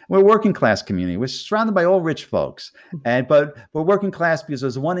Park. We're a working class community. We're surrounded by all rich folks. But we're working class because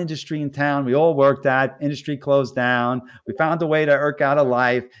there's one industry in town we all worked at. Industry closed down. We found a way to eke out a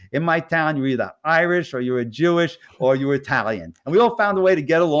life. In my town, you're either Irish or you're Jewish or you're Italian. And we all found a way to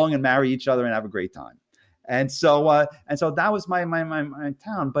get along and marry each other and have a great time. And so that was my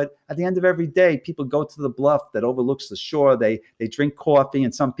town. But at the end of every day, people go to the bluff that overlooks the shore. They drink coffee,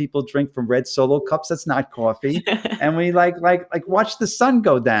 and some people drink from red Solo cups. That's not coffee. And we like watch the sun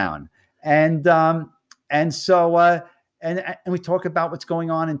go down. And we talk about what's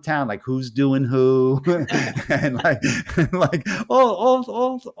going on in town, like who's doing who, and like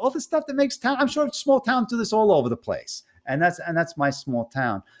all the stuff that makes town. I'm sure small towns do this all over the place. And that's my small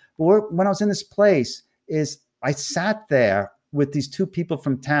town. But when I was in this place, I sat there with these two people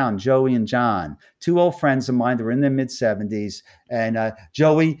from town, Joey and John, two old friends of mine that were in their mid-70s. And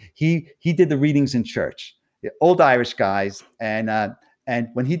Joey, he did the readings in church, old Irish guys. And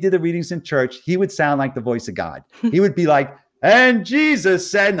when he did the readings in church, he would sound like the voice of God. He would be like, and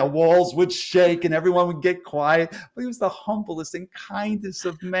Jesus said, and the walls would shake and everyone would get quiet. But he was the humblest and kindest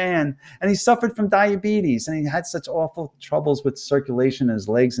of man. And he suffered from diabetes, and he had such awful troubles with circulation in his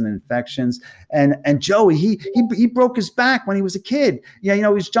legs and infections. And Joey, he broke his back when he was a kid. Yeah, he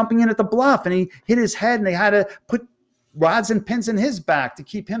was jumping in at the bluff and he hit his head, and they had to put rods and pins in his back to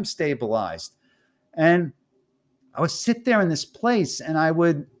keep him stabilized. And I would sit there in this place, and I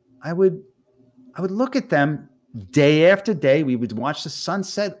would look at them. Day after day, we would watch the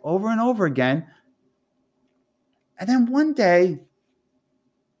sunset over and over again. And then one day,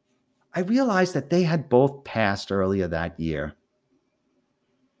 I realized that they had both passed earlier that year.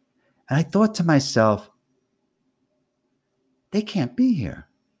 And I thought to myself, they can't be here.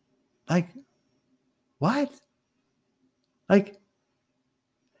 Like, what? Like,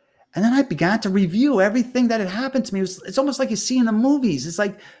 and then I began to review everything that had happened to me. It's almost like you see in the movies. It's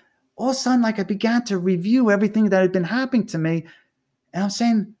like, all of a sudden, like I began to review everything that had been happening to me. And I'm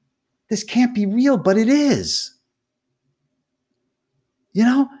saying, this can't be real, but it is.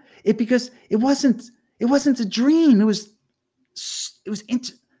 Because it wasn't a dream. And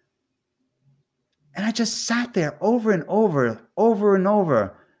I just sat there over and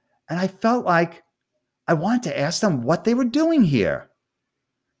over. And I felt like I wanted to ask them what they were doing here.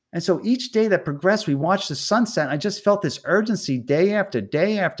 And so each day that progressed, we watched the sunset. And I just felt this urgency day after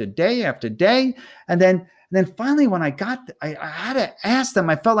day after day after day. And then finally, when I had to ask them.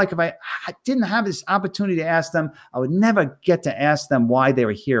 I felt like if I didn't have this opportunity to ask them, I would never get to ask them why they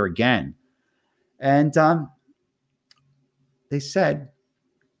were here again. And they said,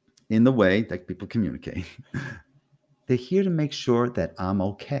 in the way that people communicate, they're here to make sure that I'm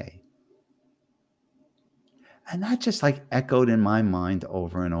okay. And that just like echoed in my mind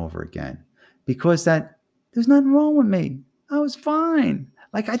over and over again, because that there's nothing wrong with me. I was fine.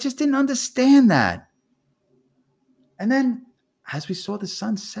 Like I just didn't understand that. And then as we saw the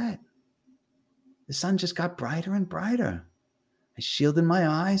sun set, the sun just got brighter and brighter. I shielded my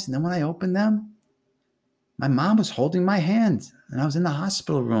eyes. And then when I opened them, my mom was holding my hand and I was in the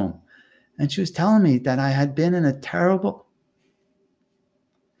hospital room. And she was telling me that I had been in a terrible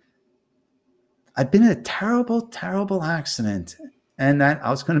terrible accident and that I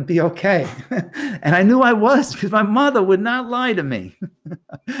was going to be okay. And I knew I was, because my mother would not lie to me.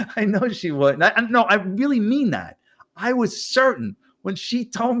 I know she would. I really mean that. I was certain when she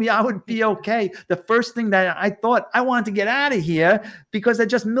told me I would be okay. The first thing that I thought, I wanted to get out of here because they're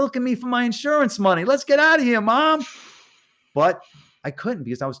just milking me for my insurance money. Let's get out of here, Mom. But I couldn't,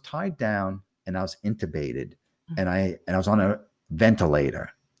 because I was tied down and I was intubated and I was on a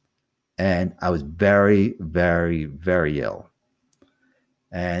ventilator. And I was very, very, very ill.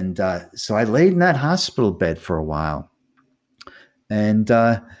 And so I laid in that hospital bed for a while. And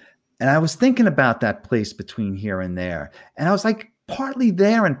I was thinking about that place between here and there. And I was like partly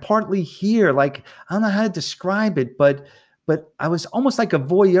there and partly here. Like, I don't know how to describe it, but I was almost like a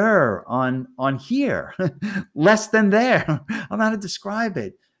voyeur on here, less than there. I don't know how to describe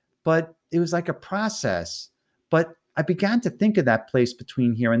it, but it was like a process. But I began to think of that place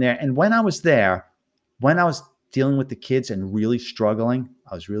between here and there. And when I was there, when I was dealing with the kids and really struggling,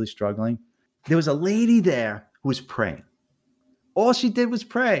 there was a lady there who was praying. All she did was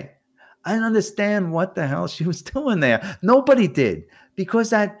pray. I didn't understand what the hell she was doing there. Nobody did, because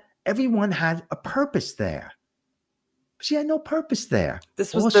that everyone had a purpose there. She had no purpose there.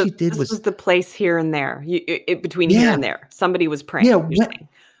 This was the place here and there, between here and there. Somebody was praying.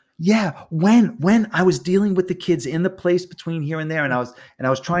 When I was dealing with the kids in the place between here and there, and I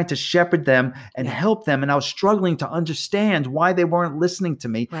was trying to shepherd them and help them, and I was struggling to understand why they weren't listening to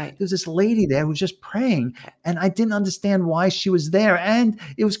me. Right. There was this lady there who was just praying, and I didn't understand why she was there, and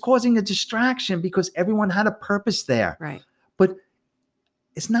it was causing a distraction because everyone had a purpose there. Right. But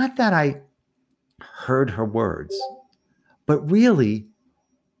it's not that I heard her words, but really,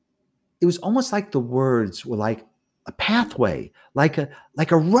 it was almost like the words were like a pathway, like a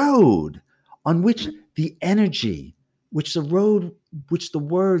road on which the energy, which the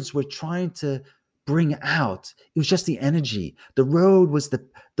words were trying to bring out, it was just the energy. The road was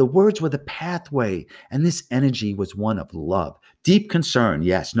the words were the pathway, and this energy was one of love, deep concern.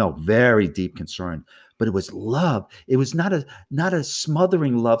 Yes, no, very deep concern, but it was love. It was not a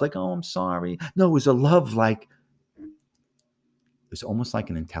smothering love, like, oh, I'm sorry. No, it was a love like, it was almost like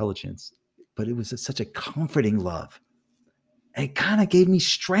an intelligence. But it was such a comforting love. And it kind of gave me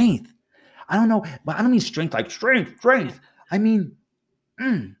strength. I don't know, but I don't mean strength like strength. I mean,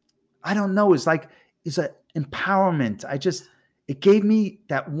 I don't know. It's an empowerment. It gave me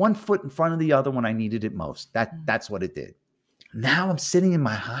that one foot in front of the other when I needed it most. That's what it did. Now I'm sitting in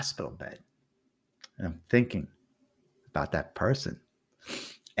my hospital bed and I'm thinking about that person.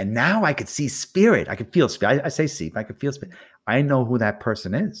 And now I could see spirit. I could feel spirit. I say see, but I could feel spirit. I know who that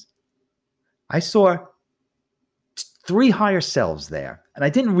person is. I saw 3 higher selves there. And I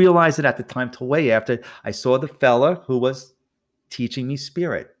didn't realize it at the time till way after. I saw the fella who was teaching me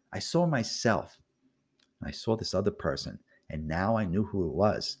spirit. I saw myself. And I saw this other person. And now I knew who it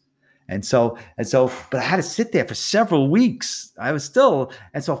was. And so, but I had to sit there for several weeks. And so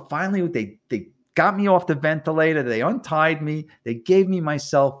finally they got me off the ventilator. They untied me. They gave me my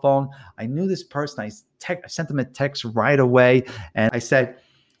cell phone. I knew this person. I sent them a text right away. And I said,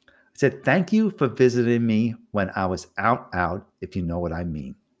 thank you for visiting me when I was out, if you know what I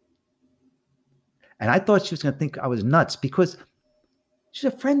mean. And I thought she was going to think I was nuts because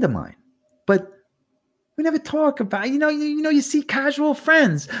she's a friend of mine. But we never talk about, you see casual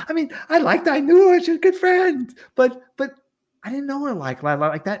friends. I mean, I knew her. She was a good friend. But I didn't know her like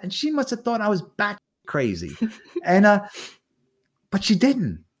that. And she must have thought I was bat crazy. And but she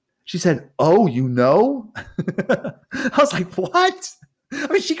didn't. She said, oh, you know? I was like, what? I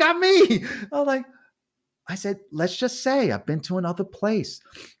mean, she got me. I said, let's just say I've been to another place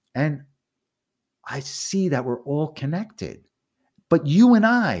and I see that we're all connected. But you and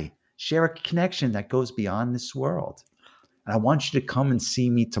I share a connection that goes beyond this world. And I want you to come and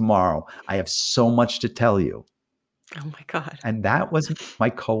see me tomorrow. I have so much to tell you. Oh my God. And that was my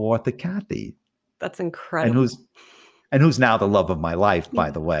co-author, Kathy. That's incredible. And who's now the love of my life,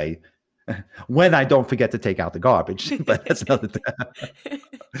 by the way, when I don't forget to take out the garbage. But that's another thing.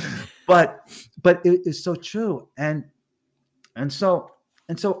 But it is so true. And so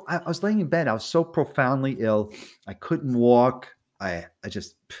I was laying in bed. I was so profoundly ill. I couldn't walk. I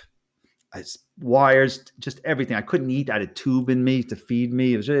wires, just everything. I couldn't eat. I had a tube in me to feed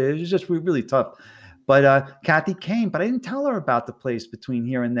me. It was just really tough. But Kathy came, but I didn't tell her about the place between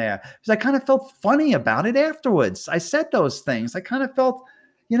here and there because I kind of felt funny about it afterwards. I said those things. I kind of felt,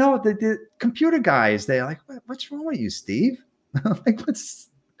 the computer guys, they're like, what's wrong with you, Steve? Like, what's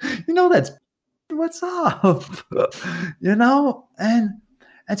up?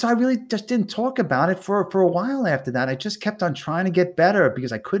 And so I really just didn't talk about it for a while after that. I just kept on trying to get better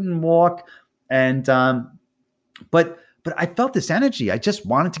because I couldn't walk. And, but I felt this energy. I just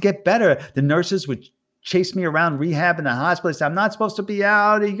wanted to get better. The nurses would chase me around rehab in the hospital. Say, I'm not supposed to be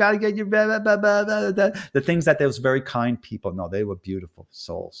out. You got to get your, the things that those very kind people, no, they were beautiful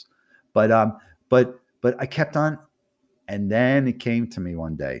souls. But I kept on. And then it came to me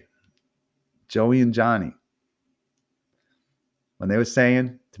one day, Joey and Johnny, when they were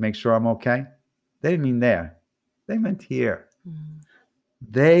saying to make sure I'm okay, they didn't mean there. They meant here. Mm-hmm.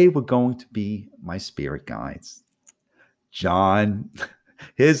 They were going to be my spirit guides. John,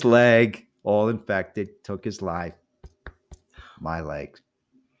 his leg, all infected, took his life. My leg,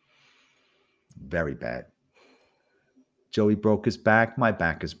 very bad. Joey broke his back. My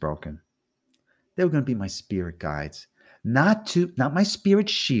back is broken. They were going to be my spirit guides, not my spirit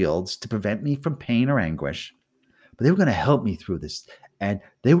shields to prevent me from pain or anguish, but they were going to help me through this. And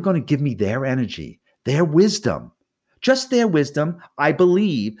they were going to give me their energy, their wisdom. Just their wisdom, I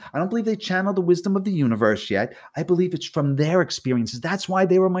believe. I don't believe they channeled the wisdom of the universe yet. I believe it's from their experiences. That's why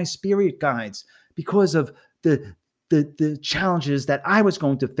they were my spirit guides, because of the challenges that I was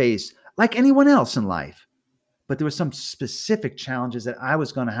going to face, like anyone else in life. But there were some specific challenges that I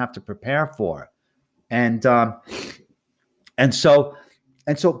was going to have to prepare for. And so,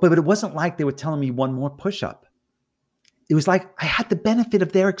 but it wasn't like they were telling me one more push-up. It was like I had the benefit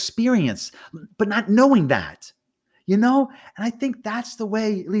of their experience, but not knowing that. And I think that's the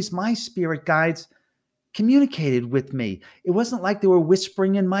way, at least my spirit guides communicated with me. It wasn't like they were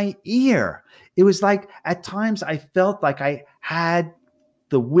whispering in my ear. It was like at times I felt like I had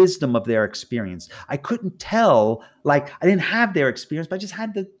the wisdom of their experience. I couldn't tell, like I didn't have their experience, but I just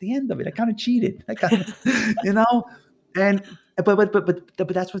had the end of it. I kind of cheated. I kind of, and but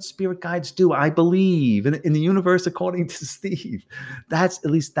that's what spirit guides do. I believe in the universe, according to Steve. That's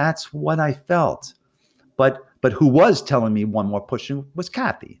what I felt. But who was telling me one more pushing was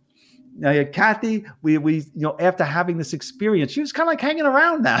Kathy. Now, Kathy, we after having this experience, she was kind of like hanging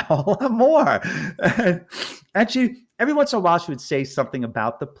around now a lot more. And she, every once in a while, she would say something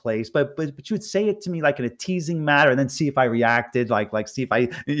about the place, but she would say it to me like in a teasing manner, and then see if I reacted, like see if I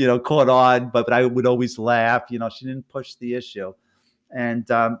caught on. But I would always laugh. She didn't push the issue, and.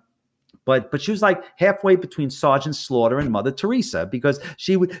 But she was like halfway between Sergeant Slaughter and Mother Teresa, because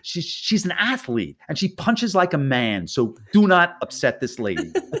she's an athlete and she punches like a man. So do not upset this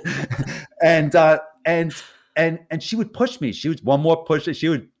lady. and she would push me. She was one more push. She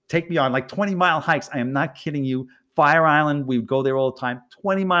would take me on like 20-mile hikes. I am not kidding you. Fire Island, we would go there all the time.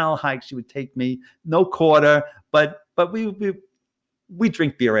 20-mile hikes. She would take me, no quarter, but we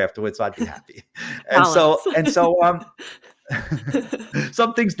drink beer afterwards. So I'd be happy. And so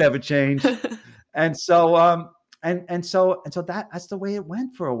some things never change. And so that's the way it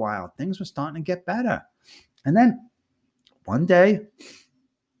went for a while. Things were starting to get better. And then one day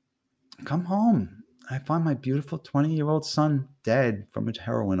I come home. I find my beautiful 20-year-old son dead from a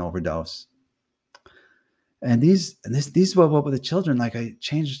heroin overdose. And these were what were the children like I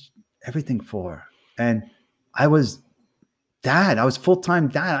changed everything for. And I was dad. I was full-time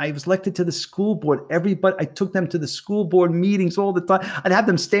dad. I was elected to the school board. I took them to the school board meetings all the time. I'd have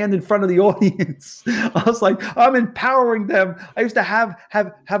them stand in front of the audience. I was like, I'm empowering them. I used to have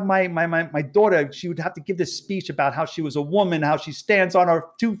my daughter. She would have to give this speech about how she was a woman, how she stands on her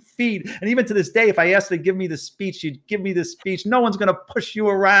 2 feet. And even to this day, if I asked her to give me the speech, she'd give me the speech. No one's going to push you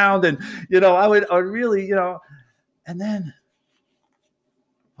around. And, I would really, and then,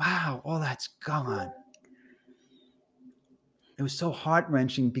 wow, all that's gone. It was so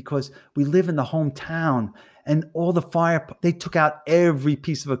heart-wrenching because we live in the hometown, and all the they took out every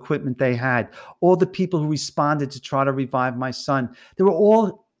piece of equipment they had. All the people who responded to try to revive my son, they were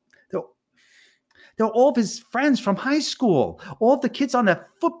They're all of his friends from high school, all of the kids on the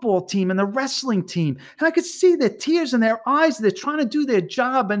football team and the wrestling team. And I could see the tears in their eyes. They're trying to do their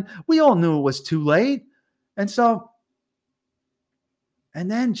job. And we all knew it was too late. And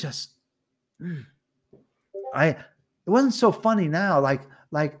then just, it wasn't so funny now, like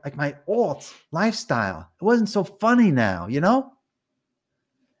my alt lifestyle. It wasn't so funny now, you know?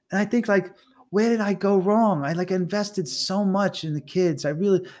 And I think like, where did I go wrong? I invested so much in the kids.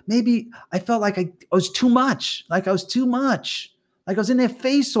 Maybe I felt like I was too much. Like I was too much. Like I was in their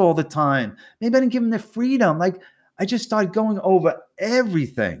face all the time. Maybe I didn't give them their freedom. Like I just started going over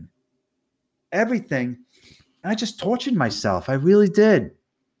everything. And I just tortured myself. I really did. It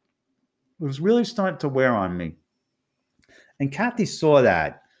was really starting to wear on me. And Kathy saw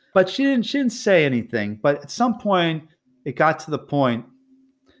that, but she didn't say anything. But at some point, it got to the point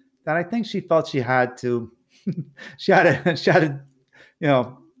that I think she felt she had to,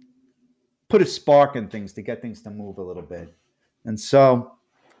 put a spark in things to get things to move a little bit. And so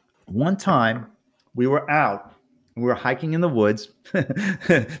one time we were out, we were hiking in the woods,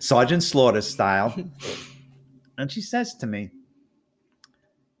 Sergeant Slaughter style. And she says to me,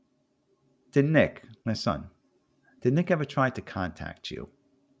 did Nick, my son, did Nick ever try to contact you?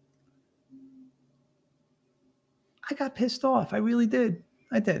 I got pissed off. I really did.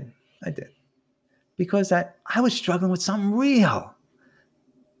 I did. Because I was struggling with something real.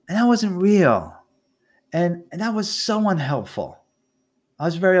 And that wasn't real. And that was so unhelpful. I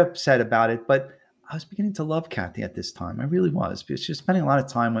was very upset about it, but I was beginning to love Kathy at this time. I really was. Because she was spending a lot of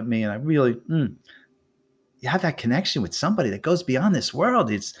time with me. And I really, you have that connection with somebody that goes beyond this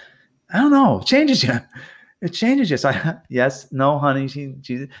world. It's, I don't know, it changes you. It changes you. So yes, no, honey,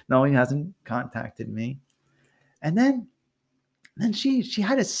 no, he hasn't contacted me. And then she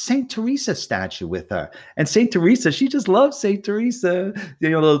had a Saint Teresa statue with her. And Saint Teresa, she just loves Saint Teresa,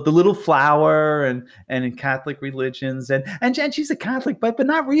 the little flower and in Catholic religions. And she's a Catholic, but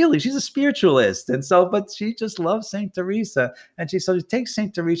not really. She's a spiritualist. And so, but she just loves Saint Teresa. And she takes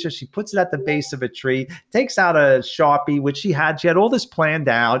Saint Teresa, she puts it at the base of a tree, takes out a Sharpie, which she had all this planned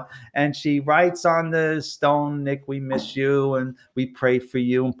out. And she writes on the stone, Nick, we miss you. And we pray for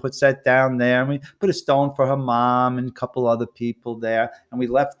you, and puts that down there. And we put a stone for her mom and a couple other people there, and we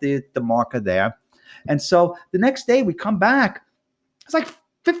left the marker there. And so the next day we come back, it's like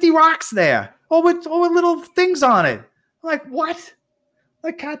 50 rocks there, all with little things on it. I'm like, what?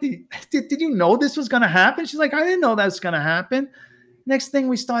 Like, Kathy, did you know this was going to happen? She's like, I didn't know that was going to happen. Next thing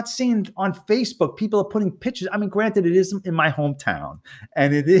we start seeing on Facebook, people are putting pictures. I mean, granted, it is in my hometown,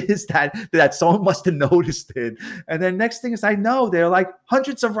 and it is that someone must have noticed it. And then next thing is I know there are like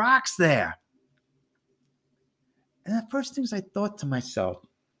hundreds of rocks there. And the first things I thought to myself,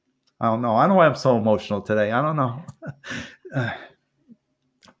 I don't know. I don't know why I'm so emotional today. I don't know.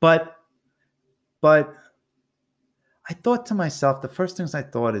 But I thought to myself, the first things I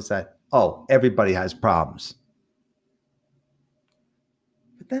thought is that, oh, everybody has problems.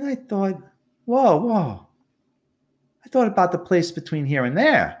 But then I thought, whoa. I thought about the place between here and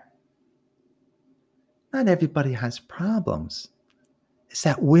there. Not everybody has problems. It's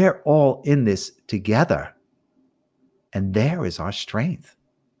that we're all in this together. And there is our strength.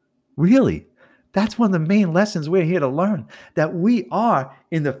 Really, that's one of the main lessons we're here to learn, that we are,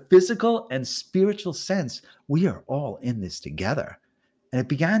 in the physical and spiritual sense, we are all in this together. And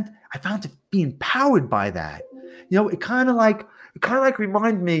I found to be empowered by that. It kind of like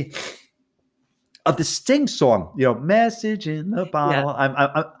reminded me of the Sting song, Message in the Bottle.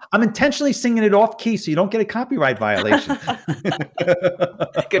 Yeah. I'm intentionally singing it off key so you don't get a copyright violation.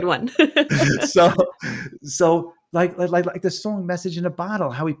 Good one. So like the song Message in a Bottle,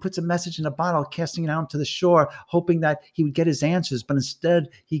 how he puts a message in a bottle, casting it out to the shore, hoping that he would get his answers. But instead,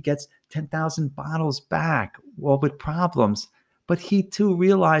 he gets 10,000 bottles back, all with problems. But he too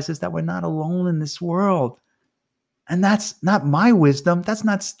realizes that we're not alone in this world. And that's not my wisdom. That's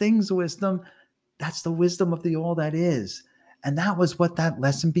not Sting's wisdom. That's the wisdom of the all that is. And that was what that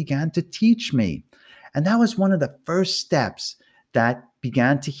lesson began to teach me. And that was one of the first steps that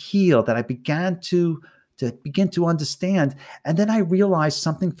began to heal, that I began to begin to understand. And then I realized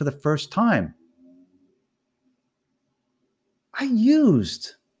something for the first time. I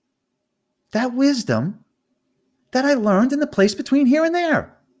used that wisdom that I learned in the place between here and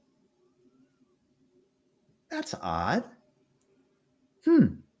there. That's odd. All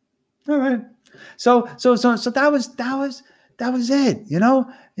right. So that was it,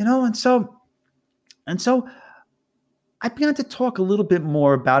 and so I began to talk a little bit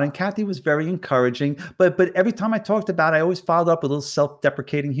more about it, and Kathy was very encouraging, but every time I talked about it, I always followed up with a little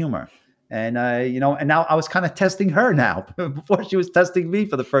self-deprecating humor. And and now I was kind of testing her now. Before she was testing me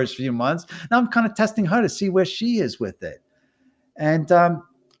for the first few months. Now I'm kind of testing her to see where she is with it. And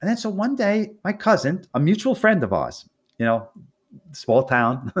then so one day, my cousin, a mutual friend of ours, small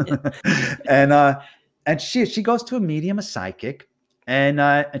town, and she goes to a medium, a psychic, and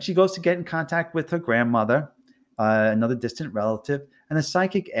she goes to get in contact with her grandmother, another distant relative, and the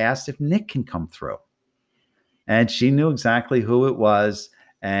psychic asked if Nick can come through. And she knew exactly who it was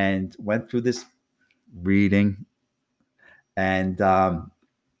and went through this reading. And the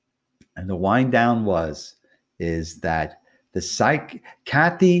wind down is that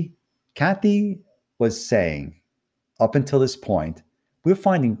Kathy was saying, up until this point, we were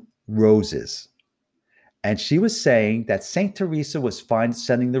finding roses. And she was saying that St. Teresa was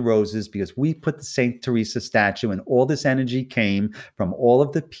sending the roses because we put the St. Teresa statue, and all this energy came from all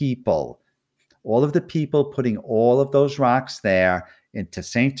of the people putting all of those rocks there into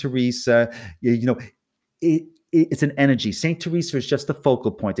St. Teresa. It's an energy. St. Teresa is just the focal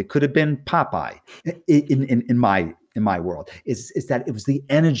point. It could have been Popeye in my world. Is that it was the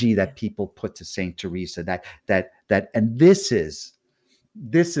energy that people put to St. Teresa and this is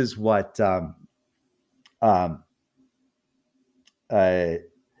what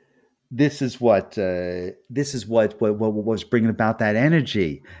this is what was bringing about that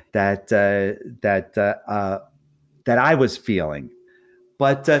energy that I was feeling.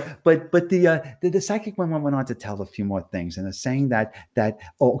 But the psychic went on to tell a few more things, and saying that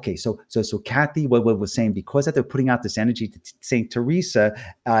so Kathy was saying, because that they're putting out this energy to Saint Teresa,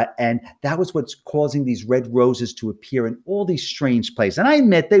 and that was what's causing these red roses to appear in all these strange places. And I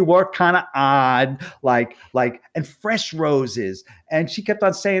admit they were kind of odd, like and fresh roses. And she kept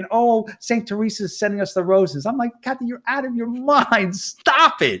on saying, "Oh, Saint Teresa's sending us the roses." I'm like, Kathy, you're out of your mind.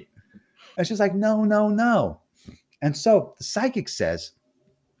 Stop it. And she's like, no. And so the psychic says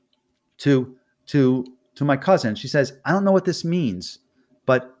to my cousin, she says, "I don't know what this means,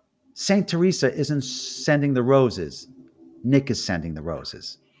 but Saint Teresa isn't sending the roses. Nick is sending the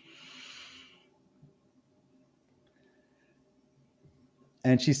roses."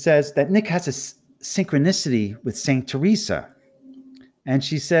 And she says that Nick has a synchronicity with Saint Teresa. And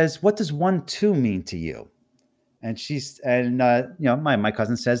she says, "What does 1-2 mean to you?" And my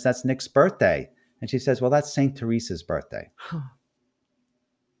cousin says that's Nick's birthday. And she says, "Well, that's Saint Teresa's birthday." Huh.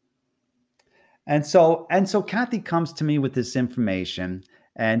 And so Kathy comes to me with this information.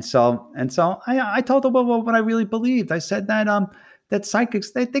 And so I told her what I really believed. I said that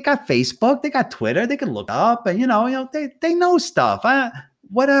psychics, they got Facebook, they got Twitter, they can look up, and they know stuff.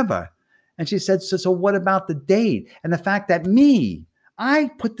 Whatever. And she said, so what about the date and the fact that I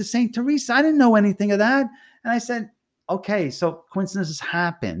put the Saint Teresa? I didn't know anything of that. And I said, okay, so coincidences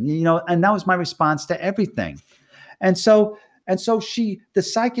happen, and that was my response to everything. And so the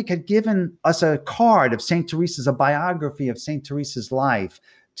psychic had given us a card of Saint Teresa's, a biography of Saint Teresa's life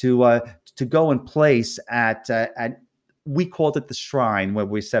to go and place at we called it the shrine where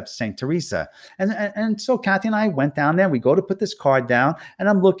we accept Saint Teresa. And so Kathy and I went down there. We go to put this card down, and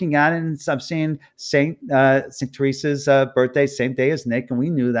I'm looking at it, and I'm seeing Saint Teresa's birthday, same day as Nick, and we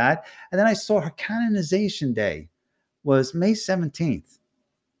knew that. And then I saw her canonization day was May 17th.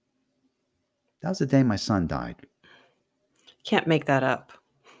 That was the day my son died. Can't make that up.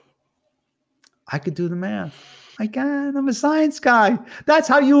 I could do the math. I can. I'm a science guy. That's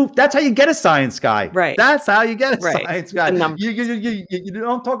how you get a science guy. Right. That's how you get a science guy. You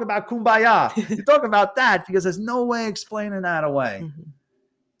don't talk about kumbaya. You talk about that because there's no way explaining that away.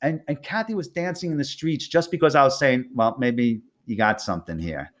 Mm-hmm. And Kathy was dancing in the streets just because I was saying, well, maybe you got something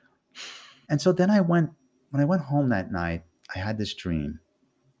here. And so then when I went home that night, I had this dream.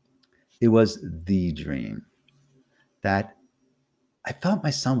 It was the dream that I felt my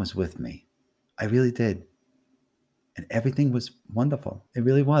son was with me. I really did. And everything was wonderful. It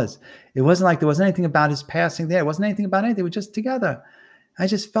really was. It wasn't like there wasn't anything about his passing there. It wasn't anything about anything. We were just together. I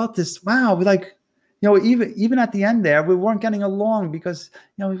just felt this, wow, even at the end there, we weren't getting along because,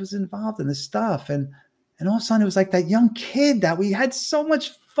 he was involved in this stuff. And all of a sudden it was like that young kid that we had so much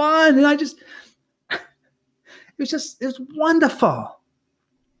fun. And it was wonderful.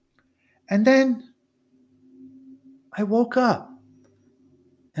 And then I woke up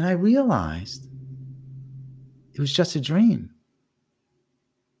and I realized it was just a dream.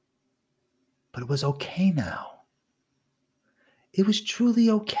 But it was okay now. It was truly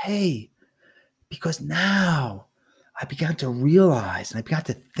okay because now I began to realize and I began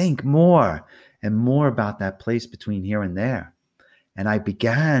to think more and more about that place between here and there. And I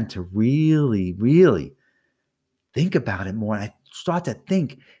began to really, really think about it more. And I start to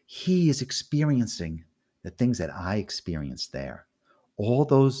think he is experiencing the things that I experienced there. All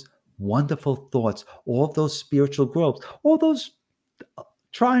those wonderful thoughts, all those spiritual growths, all those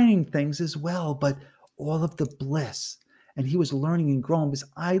trying things as well, but all of the bliss. And he was learning and growing because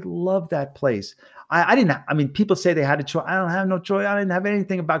I love that place. I didn't, I mean, people say they had a choice. I don't have no choice. I didn't have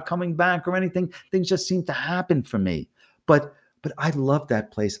anything about coming back or anything. Things just seemed to happen for me. But I love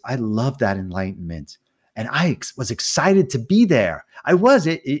that place. I love that enlightenment. And I was excited to be there. I was.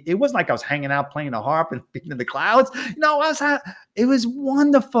 It wasn't like I was hanging out playing the harp and being in the clouds. No, it was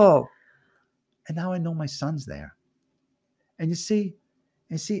wonderful. And now I know my son's there. And you see,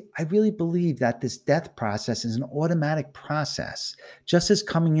 I really believe that this death process is an automatic process, just as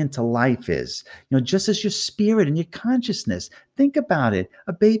coming into life is, just as your spirit and your consciousness. Think about it.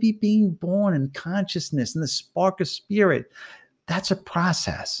 A baby being born in consciousness and the spark of spirit, that's a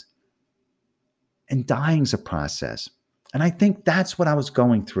process. And dying's a process. And I think that's what I was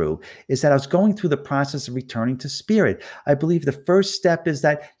going through, is that I was going through the process of returning to spirit. I believe the first step is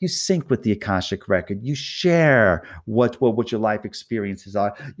that you sync with the Akashic record. You share what your life experiences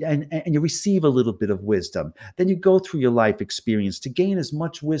are, and you receive a little bit of wisdom. Then you go through your life experience to gain as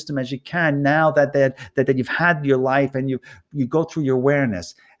much wisdom as you can now that you've had your life, and you go through your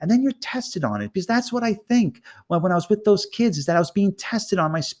awareness. And then you're tested on it, because that's what I think when I was with those kids, is that I was being tested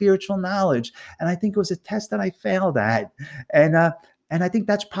on my spiritual knowledge. And I think it was a test that I failed at. And I think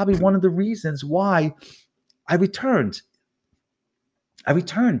that's probably one of the reasons why I returned. I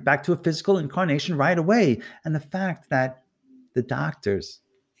returned back to a physical incarnation right away. And the fact that the doctors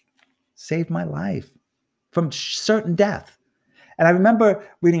saved my life from certain death. And I remember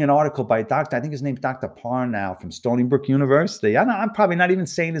reading an article by a doctor, I think his name's Dr. Parnow from Stony Brook University. I'm probably not even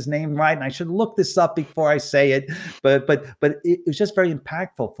saying his name right, and I should look this up before I say it. But it was just very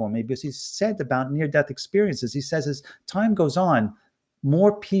impactful for me, because he said about near-death experiences, he says as time goes on,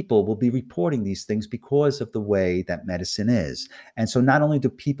 more people will be reporting these things because of the way that medicine is. And so not only do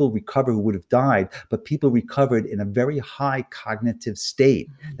people recover who would have died, but people recovered in a very high cognitive state,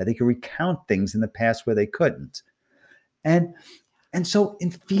 that they could recount things in the past where they couldn't. And so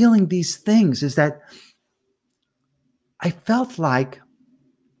in feeling these things is that I felt like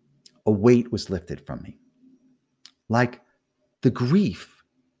a weight was lifted from me. Like the grief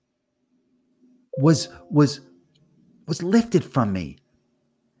was lifted from me.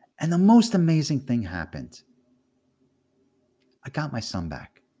 And the most amazing thing happened. I got my son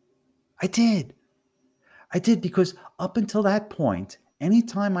back. I did, because up until that point,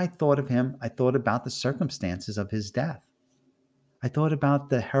 anytime I thought of him, I thought about the circumstances of his death. I thought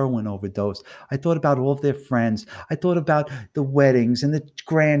about the heroin overdose. I thought about all of their friends. I thought about the weddings and the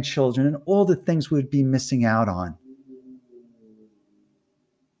grandchildren and all the things we would be missing out on.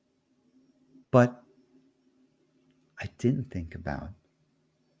 But I didn't think about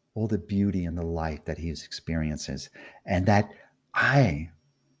all the beauty and the life that he experiences, and that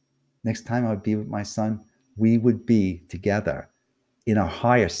next time I would be with my son, we would be together in our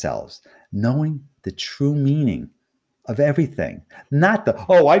higher selves, knowing the true meaning of everything. Not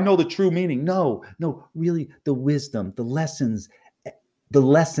I know the true meaning. No, really the wisdom, the lessons. The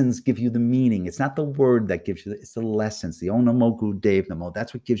lessons give you the meaning. It's not the word that gives you, it's the lessons. The Om Namo Gurudev Namo,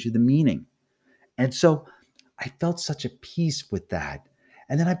 that's what gives you the meaning. And so I felt such a peace with that.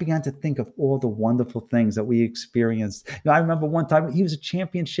 And then I began to think of all the wonderful things that we experienced. I remember one time he was a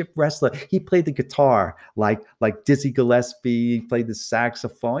championship wrestler. He played the guitar like Dizzy Gillespie. He played the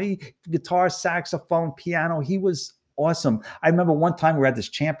saxophone, guitar, saxophone, piano. He was awesome. I remember one time we were at this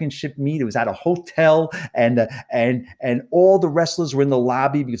championship meet. It was at a hotel, and all the wrestlers were in the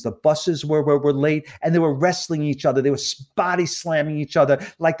lobby because the buses were late, and they were wrestling each other. They were body slamming each other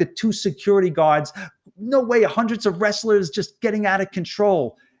like the two security guards. No way, hundreds of wrestlers just getting out of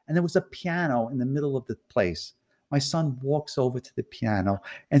control. And there was a piano in the middle of the place. My son walks over to the piano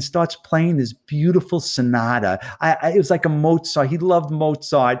and starts playing this beautiful sonata. It was like a Mozart. He loved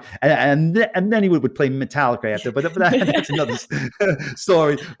Mozart, and then he would play Metallica after. But that's another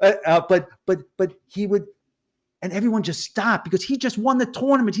story. But he would, and everyone just stopped because he just won the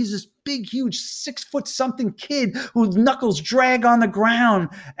tournament. He's this big, huge 6-foot-something kid whose knuckles drag on the ground,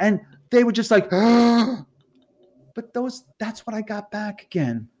 and they were just like, but that's what I got back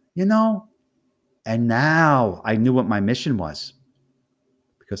again, And now I knew what my mission was,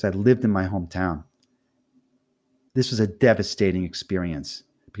 because I lived in my hometown. This was a devastating experience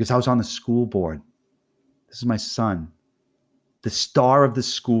because I was on the school board. This is my son, the star of the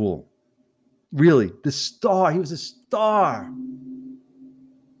school. Really, the star. He was a star.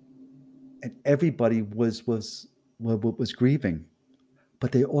 And everybody was grieving.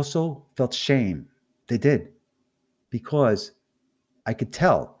 But they also felt shame. They did. Because I could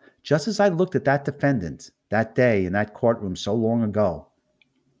tell, just as I looked at that defendant that day in that courtroom so long ago,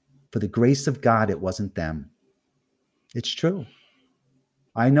 For the grace of God, it wasn't them. It's true.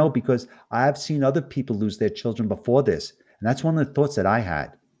 I know because I've seen other people lose their children before this. And that's one of the thoughts that I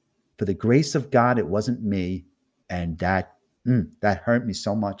had. For the grace of God, it wasn't me. And that hurt me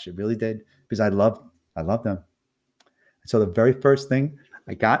so much. It really did, because I love them. So the very first thing,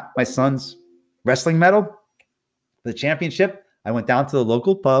 I got my son's wrestling medal for the championship. I went down to the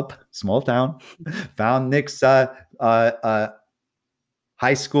local pub, small town, found Nick's high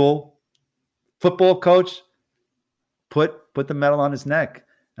school football coach, put the medal on his neck.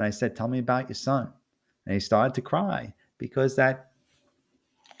 And I said, tell me about your son. And he started to cry because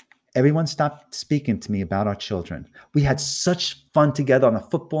everyone stopped speaking to me about our children. We had such fun together on the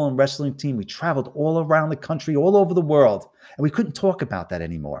football and wrestling team. We traveled all around the country, all over the world, and we couldn't talk about that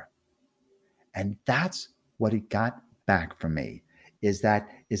anymore. And that's what it got back from me, is that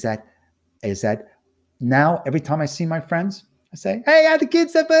now every time I see my friends, I say, hey, how the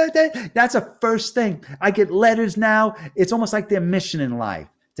kids have birthday? That's a first thing. I get letters now. It's almost like their mission in life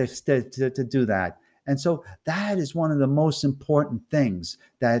to do that. And so that is one of the most important things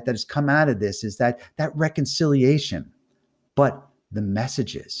that has come out of this, is that reconciliation. But the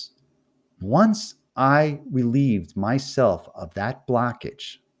messages, once I relieved myself of that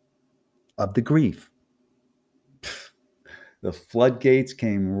blockage, of the grief, the floodgates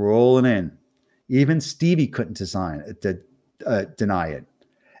came rolling in. Even Stevie couldn't deny it.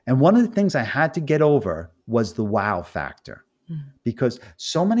 And one of the things I had to get over was the wow factor. Because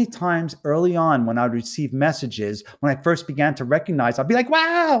so many times early on when I would receive messages, when I first began to recognize, I'd be like,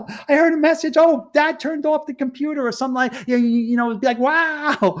 wow, I heard a message. Oh, Dad turned off the computer or something like, it'd be like,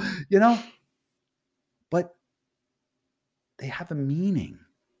 wow, But they have a meaning.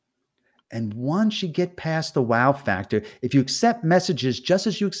 And once you get past the wow factor, if you accept messages just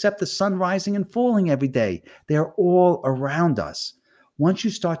as you accept the sun rising and falling every day, they're all around us. Once you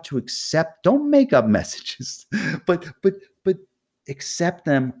start to accept, don't make up messages, but accept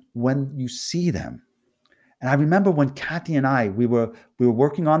them when you see them. And I remember when Kathy and I, we were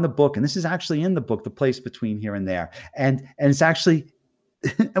working on the book, and this is actually in the book, The Place Between Here and There. And it's actually,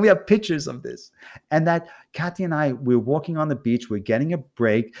 and we have pictures of this. And that Kathy and I, we were walking on the beach, we're getting a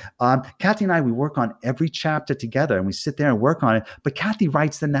break. Kathy and I, we work on every chapter together, and we sit there and work on it. But Kathy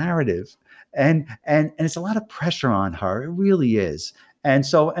writes the narrative. And it's a lot of pressure on her. It really is. And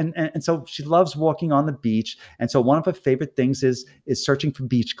so she loves walking on the beach. And so one of her favorite things is searching for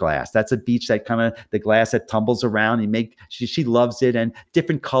beach glass. That's a beach that kind of the glass that tumbles around. She loves it, and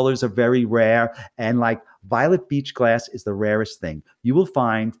different colors are very rare. And like violet beach glass is the rarest thing. You will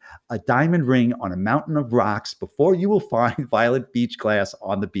find a diamond ring on a mountain of rocks before you will find violet beach glass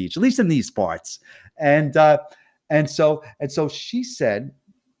on the beach, at least in these parts. And so she said,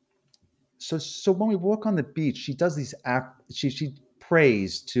 so when we walk on the beach, she does these she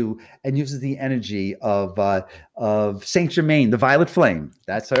prays to and uses the energy of Saint Germain, the violet flame.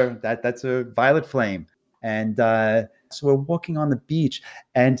 That's her violet flame. And so we're walking on the beach,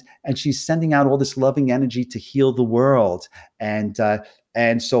 and she's sending out all this loving energy to heal the world. And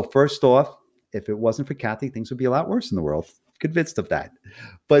so first off, if it wasn't for Kathy, things would be a lot worse in the world. Convinced of that.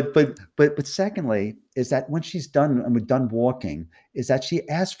 But secondly, is that when she's done and we're done walking, is that she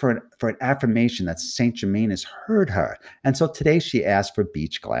asked for an affirmation that Saint Germain has heard her. And so today she asked for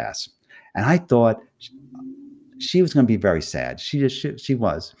beach glass. And I thought she was going to be very sad. She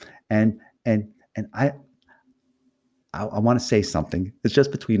was. And I want to say something. It's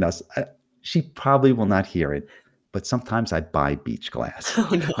just between us. She probably will not hear it. But sometimes I buy beach glass. Oh,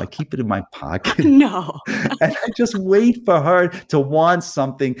 no. I keep it in my pocket. No. And I just wait for her to want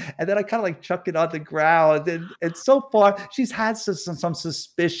something. And then I kind of like chuck it on the ground. And so far, she's had some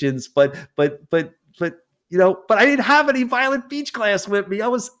suspicions, but I didn't have any violet beach glass with me.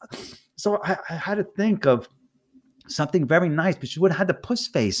 So I had to think of something very nice, but she would have had the puss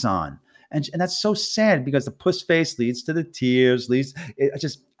face on. And that's so sad, because the puss face leads to the tears,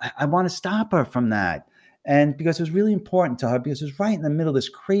 I want to stop her from that. And because it was really important to her, because it was right in the middle of this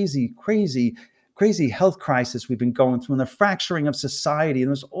crazy, crazy, crazy health crisis we've been going through, and the fracturing of society. And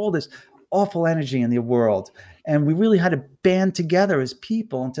there's all this awful energy in the world. And we really had to band together as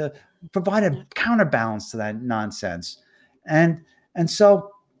people and to provide a counterbalance to that nonsense. And so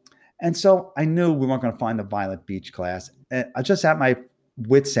I knew we weren't going to find the violet beach glass. And I just at my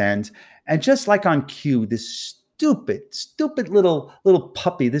wit's end. And just like on cue, this stupid little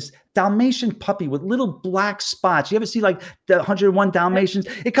puppy, this Dalmatian puppy with little black spots. You ever see like the 101 Dalmatians?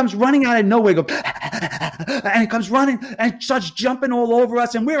 It comes running out of nowhere, and it comes running and starts jumping all over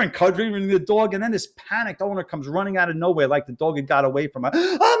us. And we're encouraging the dog. And then this panicked owner comes running out of nowhere like the dog had got away from her.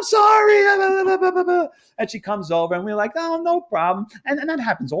 I'm sorry. And she comes over and we're like, oh, no problem. And that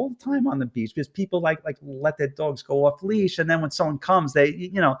happens all the time on the beach because people like let their dogs go off leash. And then when someone comes,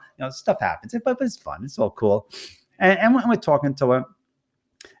 they, stuff happens. But it's fun. It's all cool. And we're talking to her.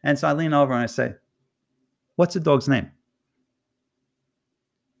 And so I lean over and I say, what's the dog's name?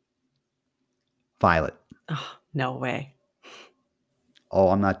 Violet. Oh, no way. Oh,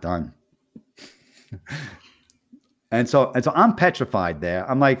 I'm not done. And so I'm petrified there.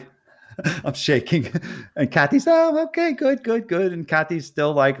 I'm like, I'm shaking. And Kathy's, oh, okay, good. And Kathy's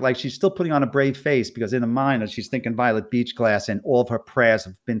still like she's still putting on a brave face because in her mind, she's thinking Violet Beach class and all of her prayers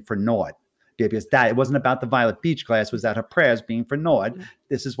have been for naught. Because it wasn't about the Violet Beach class, it was that her prayers being for naught.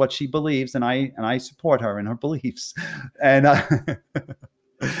 This is what she believes, and I support her in her beliefs. And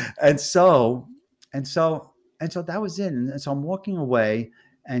and so that was it. And so I'm walking away,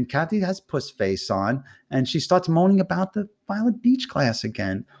 and Kathy has puss face on, and she starts moaning about the Violet Beach class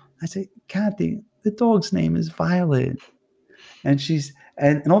again. I say, Kathy, the dog's name is Violet. And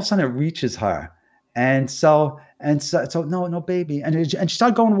all of a sudden it reaches her. And so no, baby. And she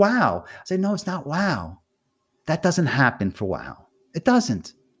started going, wow. I say, no, it's not wow. That doesn't happen for wow. It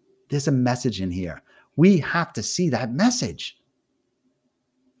doesn't. There's a message in here. We have to see that message.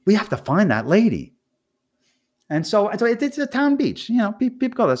 We have to find that lady. And so it's a town beach. People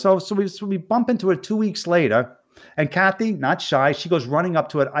go there. So we bump into it 2 weeks later. And Kathy, not shy, she goes running up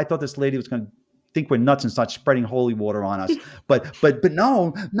to it. I thought this lady was going to think we're nuts and start spreading holy water on us. But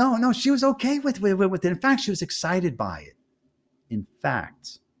no, she was okay with it. In fact, she was excited by it. In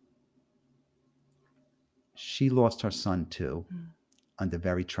fact, she lost her son too under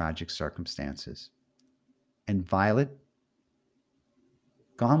very tragic circumstances. And Violet,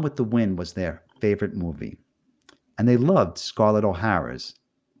 Gone with the Wind was their favorite movie. And they loved Scarlett O'Hara's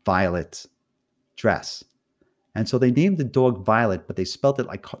Violet dress. And so they named the dog Violet, but they spelled it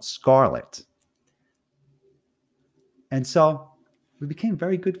like Scarlet. And so we became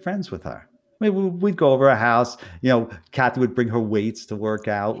very good friends with her. We'd go over her house. Kathy would bring her weights to work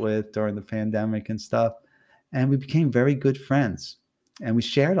out with during the pandemic and stuff. And we became very good friends. And we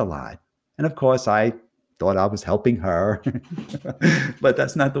shared a lot. And of course, I thought I was helping her. But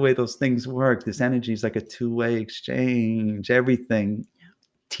that's not the way those things work. This energy is like a two-way exchange. Everything,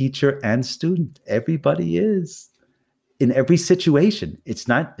 teacher and student, everybody is. In every situation, it's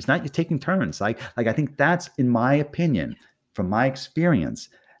not you're taking turns. Like I think that's, in my opinion, from my experience,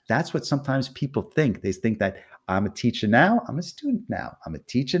 that's what sometimes people think. They think that I'm a teacher now, I'm a student now. I'm a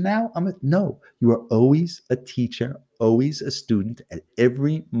teacher now, no. You are always a teacher, always a student at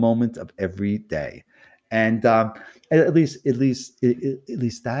every moment of every day, and at least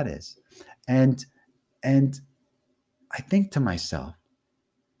that is. And I think to myself,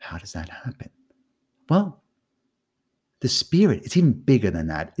 how does that happen? Well, the spirit, it's even bigger than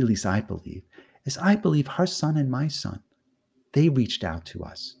that, at least I believe, is I believe her son and my son, they reached out to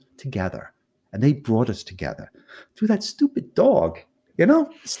us together and they brought us together through that stupid dog,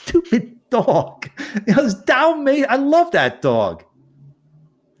 stupid dog. It's Dalmatian. I love that dog.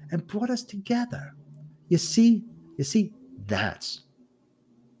 And brought us together. You see, that's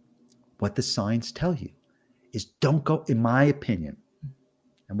what the signs tell you is don't go, in my opinion,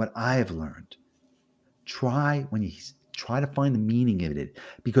 and what I have learned, try to find the meaning of it,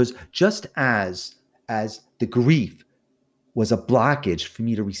 because just as the grief was a blockage for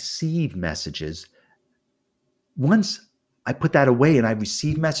me to receive messages, once I put that away and I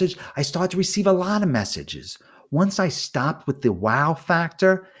received message, I started to receive a lot of messages. Once I stopped with the wow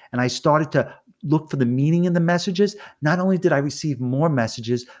factor and I started to look for the meaning in the messages, not only did I receive more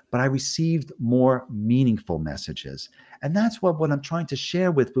messages, but I received more meaningful messages. And that's what I'm trying to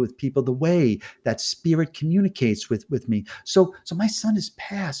share with people, the way that spirit communicates with me. So my son is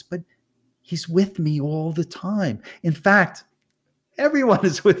passed, but he's with me all the time. In fact, everyone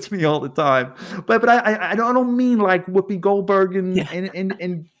is with me all the time. But I don't mean like Whoopi Goldberg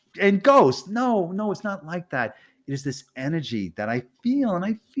and Ghost. No, it's not like that. It is this energy that I feel and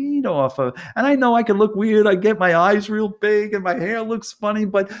I feed off of. And I know I can look weird. I get my eyes real big and my hair looks funny,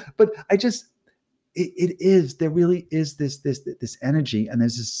 but I just, there really is this energy, and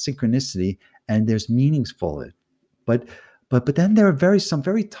there's this synchronicity, and there's meanings for it. But then there are some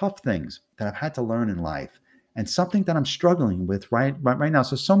very tough things that I've had to learn in life, and something that I'm struggling with right now.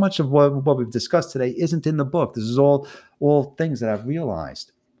 So much of what we've discussed today isn't in the book. This is all things that I've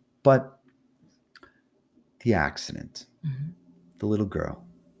realized. But the accident, the little girl,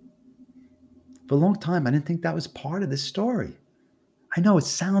 For a long time, I didn't think that was part of this story. I know it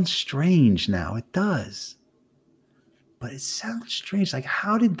sounds strange now. It does. But it sounds strange. Like,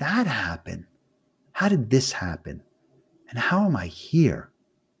 how did that happen? How did this happen? And how am I here?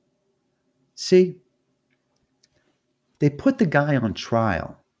 See, they put the guy on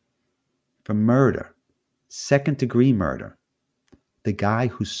trial for murder, second-degree murder. The guy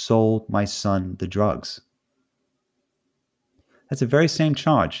who sold my son the drugs. That's the very same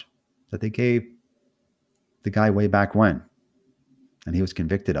charge that they gave the guy way back when. And he was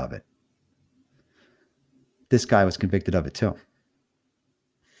convicted of it. This guy was convicted of it too.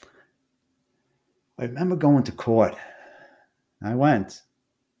 I remember going to court. I went.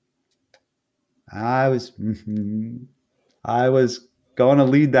 I was going to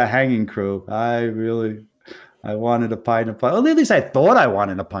lead the hanging crew. I wanted a pint of blood. Well, at least I thought I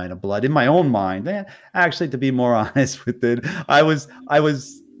wanted a pint of blood in my own mind. Actually, to be more honest with it, I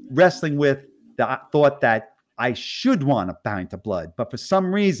was wrestling with the thought that I should want a pint of blood. But for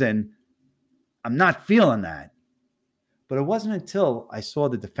some reason, I'm not feeling that. But it wasn't until I saw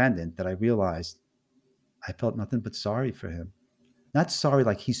the defendant that I realized I felt nothing but sorry for him. Not sorry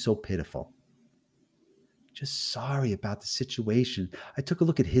like he's so pitiful. Just sorry about the situation. I took a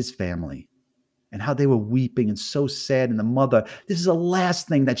look at his family and how they were weeping and so sad. And the mother, this is the last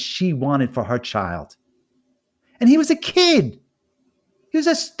thing that she wanted for her child. And he was a kid. He was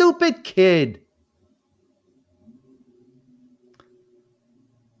a stupid kid.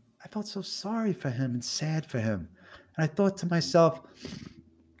 I felt so sorry for him and sad for him. And I thought to myself,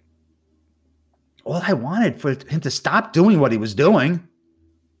 all I wanted for him to stop doing what he was doing.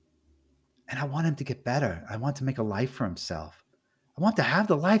 And I want him to get better. I want to make a life for himself. I want to have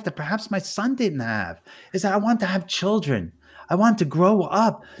the life that perhaps my son didn't have. Is that I want to have children. I want him to grow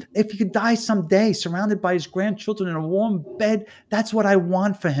up. If he could die someday, surrounded by his grandchildren in a warm bed, that's what I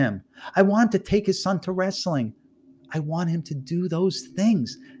want for him. I want him to take his son to wrestling. I want him to do those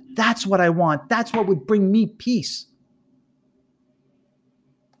things. That's what I want. That's what would bring me peace.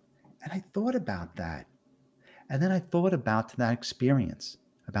 And I thought about that. And then I thought about that experience,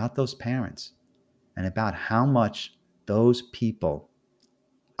 about those parents, and about how much those people,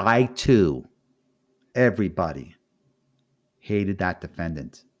 I too, everybody, hated that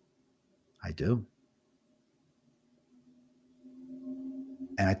defendant. I do.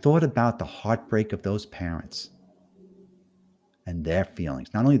 And I thought about the heartbreak of those parents and their feelings,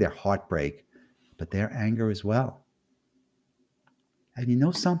 not only their heartbreak, but their anger as well. And you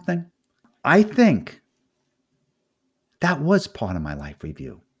know something? I think that was part of my life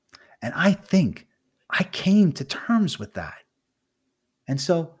review. And I think I came to terms with that. And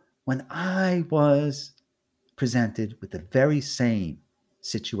so when I was presented with the very same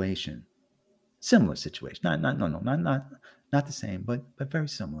situation, similar situation, not the same, but very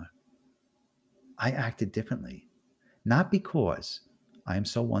similar, I acted differently. Not because I am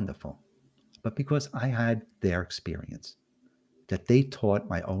so wonderful, but because I had their experience that they taught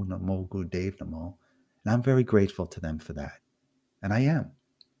my own Namo Gurudev Namo. And I'm very grateful to them for that. And I am.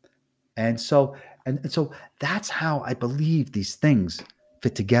 And so that's how I believe these things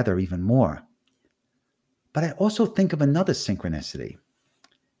fit together even more. But I also think of another synchronicity.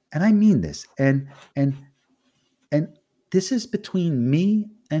 And I mean this. And this is between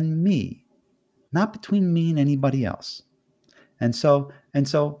me and me, not between me and anybody else. And so I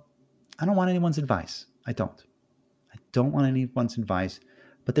don't want anyone's advice. I don't want anyone's advice,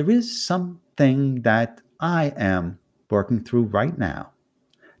 but there is something that I am working through right now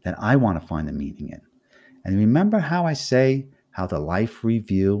that I want to find a meaning in. And remember how I say how the life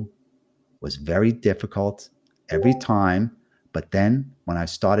review was very difficult every time, but then when I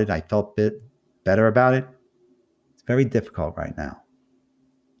started, I felt a bit better about it. It's very difficult right now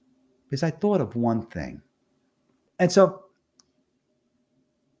because I thought of one thing. And so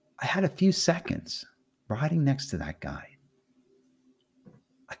I had a few seconds riding next to that guy.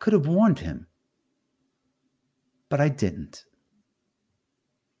 I could have warned him, but I didn't.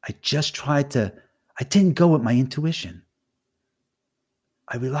 I didn't go with my intuition.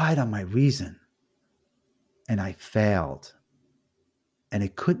 I relied on my reason, and I failed. And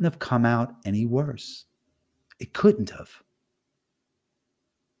it couldn't have come out any worse. It couldn't have.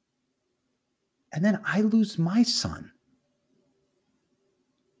 And then I lose my son.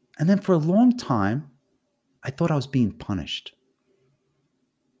 And then for a long time, I thought I was being punished.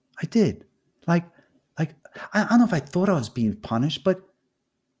 I did. Like I don't know if I thought I was being punished, but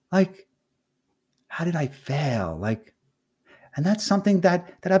like, how did I fail? And that's something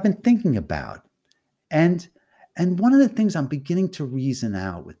that I've been thinking about. And one of the things I'm beginning to reason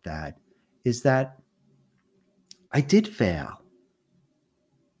out with that is that I did fail.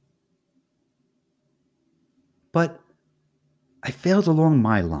 But I failed along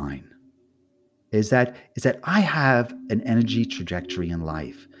my line. Is that I have an energy trajectory in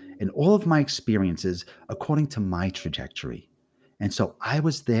life and all of my experiences according to my trajectory. And so I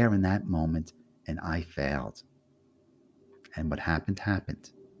was there in that moment and I failed. And what happened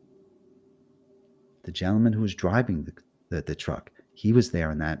happened. The gentleman who was driving the truck, he was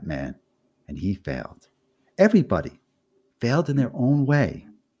there in that man and he failed. Everybody failed in their own way.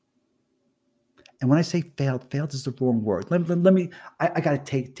 And when I say failed, failed is the wrong word. Let me, I got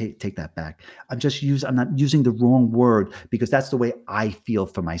to take that back. I'm not using the wrong word because that's the way I feel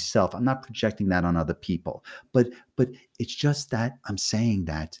for myself. I'm not projecting that on other people. But it's just that I'm saying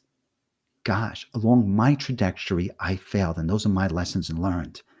that, gosh, along my trajectory, I failed. And those are my lessons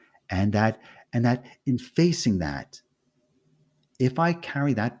learned. And that in facing that, if I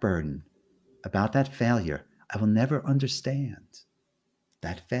carry that burden about that failure, I will never understand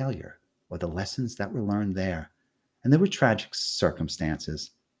that failure or the lessons that were learned there. And there were tragic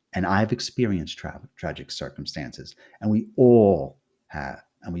circumstances, and I've experienced tragic circumstances, and we all have,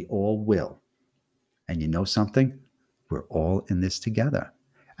 and we all will. And you know something? We're all in this together.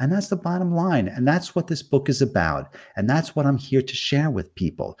 And that's the bottom line. And that's what this book is about. And that's what I'm here to share with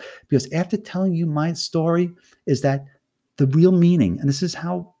people. Because after telling you my story, is that the real meaning, and this is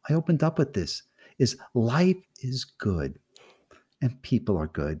how I opened up with this, is life is good and people are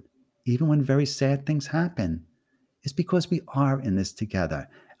good, even when very sad things happen, is because we are in this together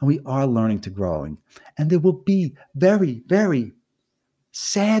and we are learning to growing. And there will be very, very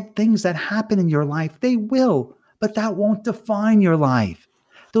sad things that happen in your life. They will, but that won't define your life.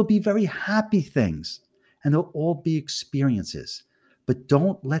 There'll be very happy things and they'll all be experiences. But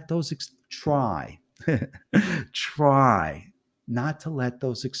don't let those try, try not to let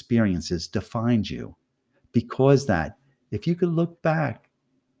those experiences define you, because that if you could look back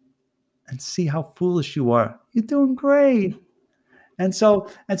and see how foolish you are, you're doing great. And so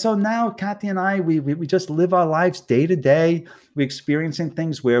now Kathy and I, we just live our lives day to day. We're experiencing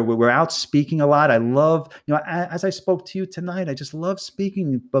things where we're out speaking a lot. I love, as I spoke to you tonight, I just love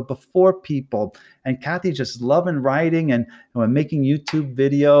speaking, but before people. And Kathy just loving writing, and we're making YouTube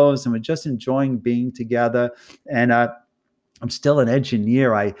videos, and we're just enjoying being together. And I'm still an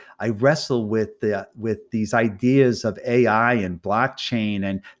engineer. I wrestle with these ideas of AI and blockchain,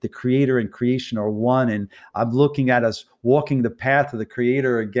 and the creator and creation are one. And I'm looking at us walking the path of the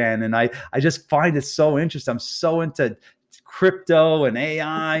creator again. And I just find it so interesting. I'm so into crypto and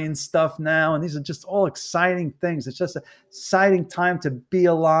AI and stuff now. And these are just all exciting things. It's just an exciting time to be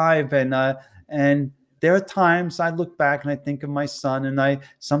alive. And there are times I look back and I think of my son, and I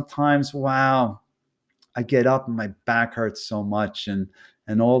sometimes, wow, I get up and my back hurts so much, and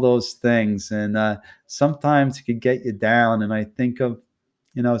all those things. And sometimes it could get you down. And I think of,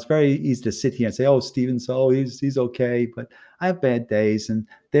 it's very easy to sit here and say, "Oh, Steven, so he's okay," but I have bad days, and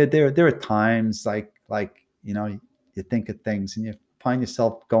there are times like you think of things and you find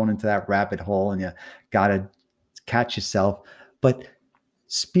yourself going into that rabbit hole, and you gotta catch yourself. But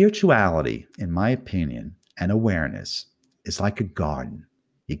spirituality, in my opinion, and awareness is like a garden.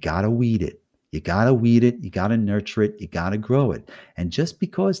 You gotta weed it. You got to weed it. You got to nurture it. You got to grow it. And just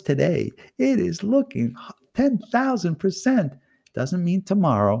because today it is looking 10,000% doesn't mean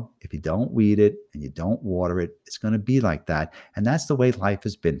tomorrow, if you don't weed it and you don't water it, it's going to be like that. And that's the way life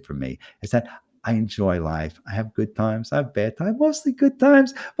has been for me, is that I enjoy life. I have good times. I have bad times, mostly good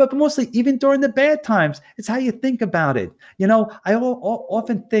times, but mostly even during the bad times, it's how you think about it. I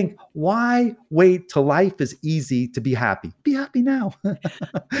often think, why wait till life is easy to be happy? Be happy now.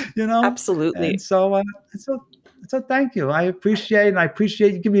 you know Absolutely. and so thank you. I appreciate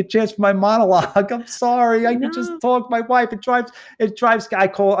you giving me a chance for my monologue. I'm sorry, I could just No. talk. My wife, it drives. I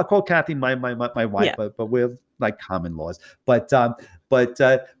call Kathy my wife, Yeah. but we're like common laws. But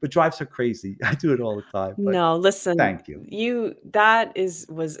drives her crazy. I do it all the time. But No, listen, thank you. that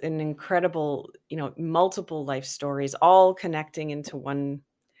was an incredible, multiple life stories all connecting into one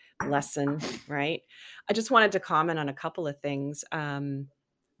lesson, right? I just wanted to comment on a couple of things.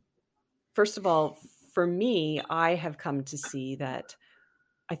 First of all, for me, I have come to see that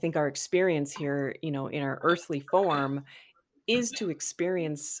I think our experience here, in our earthly form, is to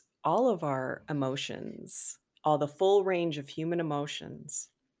experience all of our emotions, all the full range of human emotions.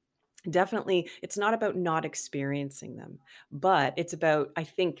 Definitely, it's not about not experiencing them, but it's about, I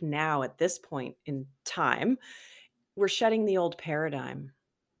think now at this point in time, we're shedding the old paradigm.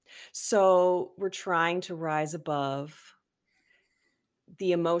 So we're trying to rise above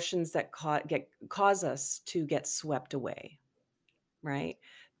the emotions that cause us to get swept away, right?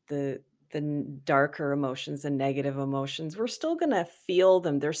 The darker emotions, the negative emotions, we're still going to feel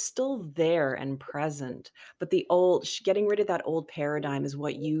them. They're still there and present. But getting rid of that old paradigm is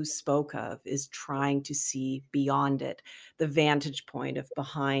what you spoke of, is trying to see beyond it, the vantage point of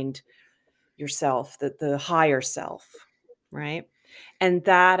behind yourself, the higher self, right? And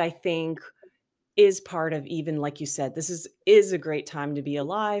that, I think, is part of, even like you said, this is a great time to be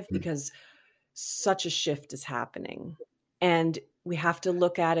alive, because such a shift is happening. And we have to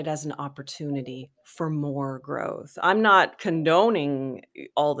look at it as an opportunity for more growth. I'm not condoning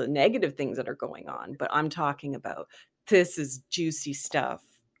all the negative things that are going on, but I'm talking about, this is juicy stuff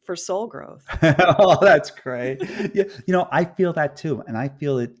for soul growth. Oh, that's great. Yeah, I feel that too, and I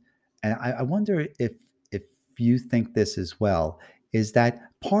feel it, and I wonder if you think this as well. Is that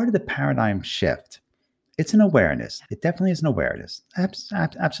part of the paradigm shift? It's an awareness. It definitely is an awareness.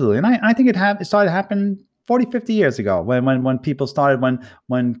 Absolutely, and I think it started to happen 40, 50 years ago when people started,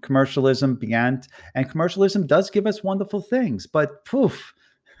 when commercialism began, and commercialism does give us wonderful things, but poof.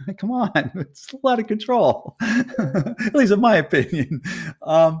 Come on, it's a lot of control, at least in my opinion.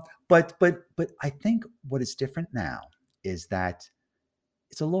 But I think what is different now is that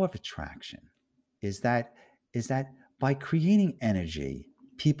it's a law of attraction. Is that by creating energy,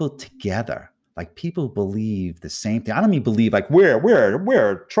 people together, like people believe the same thing. I don't mean believe like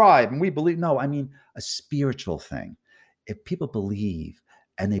we're a tribe and we believe. No, I mean a spiritual thing. If people believe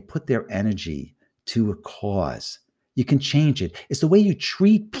and they put their energy to a cause, you can change it. It's the way you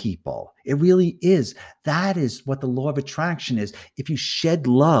treat people. It really is. That is what the law of attraction is. If you shed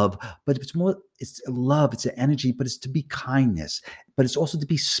love, but it's love, it's an energy, but it's to be kindness, but it's also to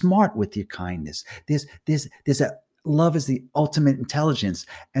be smart with your kindness. There's a love is the ultimate intelligence.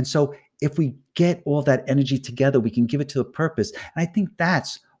 And so if we get all that energy together, we can give it to a purpose. And I think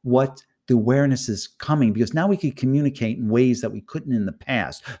that's what the awareness is coming, because now we can communicate in ways that we couldn't in the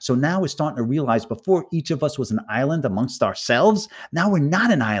past. So now we're starting to realize, before each of us was an island amongst ourselves, now we're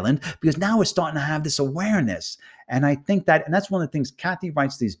not an island, because now we're starting to have this awareness. And I think and that's one of the things. Kathy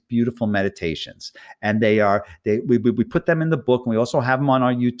writes these beautiful meditations, and we put them in the book, and we also have them on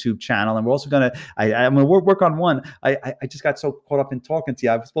our YouTube channel. And we're also I'm going to work on one. I just got so caught up in talking to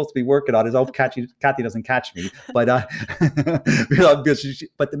you. I was supposed to be working on it. I hope Kathy doesn't catch me, but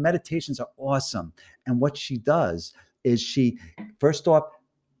but the meditations are awesome. And what she does is, first off,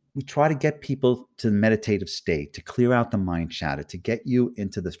 we try to get people to the meditative state, to clear out the mind chatter, to get you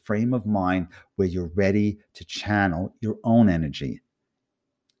into this frame of mind where you're ready to channel your own energy,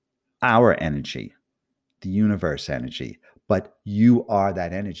 our energy, the universe energy, but you are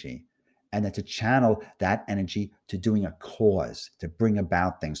that energy. And then to channel that energy to doing a cause, to bring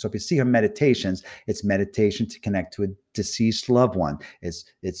about things. So if you see her meditations, it's meditation to connect to a deceased loved one. It's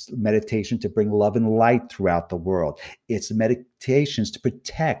meditation to bring love and light throughout the world. It's meditations to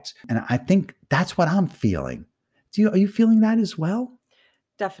protect. And I think that's what I'm feeling. Are you feeling that as well?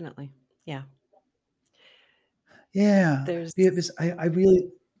 Definitely. Yeah. Yeah. I really...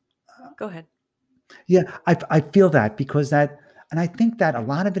 Go ahead. Yeah, I feel that, because and I think that a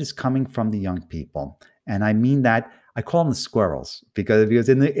lot of it is coming from the young people. And I mean that, I call them the squirrels, because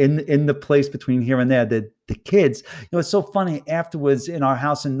in the place between here and there, the kids, it's so funny. Afterwards, in our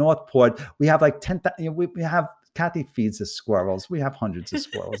house in Northport, we have like 10,000, we have, Kathy feeds the squirrels. We have hundreds of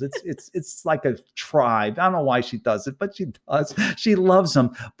squirrels. It's like a tribe. I don't know why she does it, but she does. She loves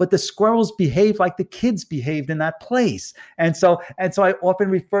them. But the squirrels behave like the kids behaved in that place. And so I often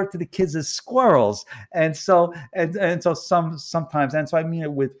refer to the kids as squirrels. And so sometimes, and so I mean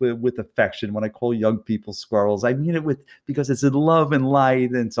it with affection. When I call young people squirrels, I mean it because it's in love and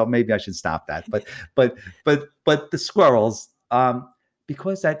light. And so maybe I should stop that. But the squirrels,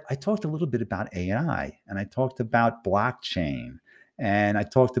 because I talked a little bit about AI, and I talked about blockchain, and I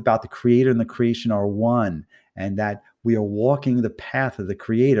talked about the creator and the creation are one, and that we are walking the path of the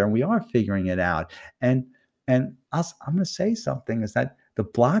creator, and we are figuring it out. And I'm going to say something, is that the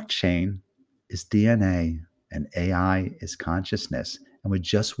blockchain is DNA and AI is consciousness. And we're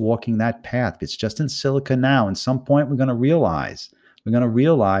just walking that path. It's just in silica now. And some point we're going to realize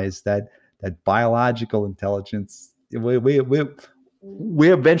that biological intelligence,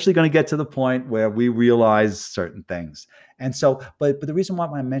 we're eventually going to get to the point where we realize certain things. And so, but the reason why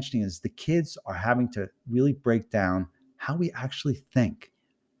I'm mentioning is the kids are having to really break down how we actually think.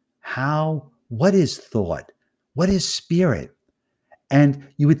 What is thought? What is spirit? And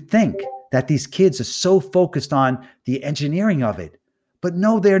you would think that these kids are so focused on the engineering of it, But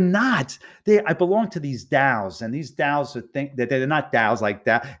no, they're not. I belong to these DAOs, and these DAOs think that they're not DAOs like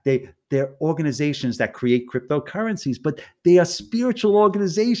that. They're organizations that create cryptocurrencies, but they are spiritual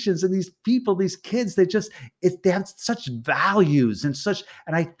organizations. And these people, these kids, they have such values and such.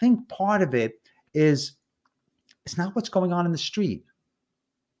 And I think part of it is it's not what's going on in the street.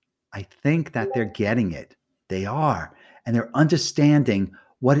 I think that they're getting it. They are, and they're understanding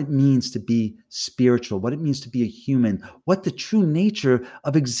what it means to be spiritual, what it means to be a human, what the true nature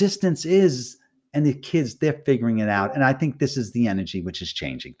of existence is. And the kids, they're figuring it out. And I think this is the energy which is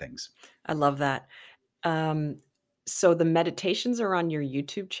changing things. I love that. So the meditations are on your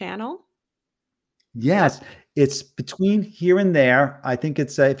YouTube channel? Yes, it's Between Here and There. I think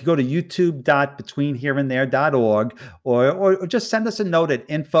it's if you go to youtube.betweenhereandthere.org or just send us a note at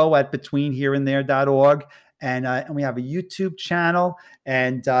info@betweenhereandthere.org. And we have a YouTube channel,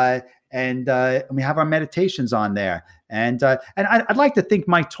 and we have our meditations on there. And I'd like to think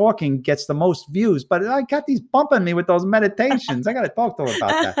my talking gets the most views, but I got these bumping me with those meditations. I got to talk to them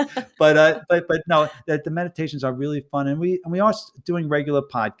about that. But no, the meditations are really fun, and we are doing regular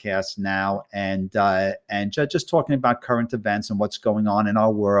podcasts now, and just talking about current events and what's going on in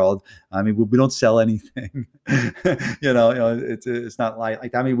our world. I mean, we don't sell anything, it's not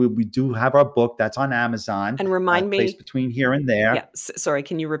like I mean, we do have our book that's on Amazon. And remind me, Place Between Here and There. Yeah, sorry,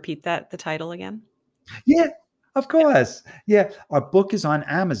 can you repeat the title again? Yeah. Of course. Yeah. Our book is on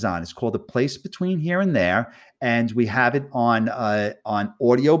Amazon. It's called A Place Between Here and There. And we have it on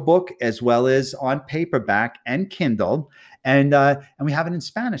audiobook as well as on paperback and Kindle. And we have it in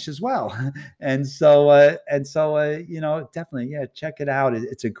Spanish as well. And so definitely, yeah, check it out.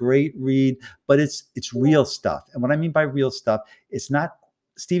 It's a great read, but it's real stuff. And what I mean by real stuff, it's not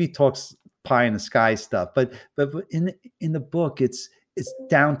Stevie talks pie in the sky stuff, but in the book, it's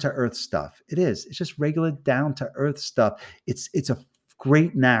down to earth stuff. It is. It's just regular down to earth stuff. It's a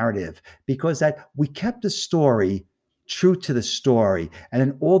great narrative because that we kept the story true to the story, and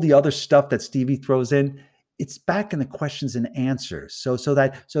then all the other stuff that Stevie throws in, it's back in the questions and answers. So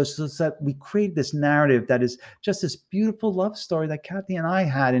that we create this narrative that is just this beautiful love story that Kathy and I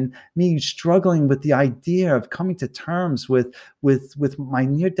had, and me struggling with the idea of coming to terms with my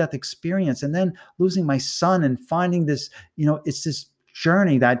near-death experience, and then losing my son and finding this, it's this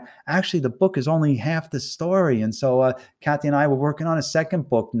journey that actually the book is only half the story. And so Kathy and I were working on a second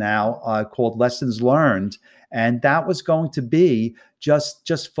book now called Lessons Learned. And that was going to be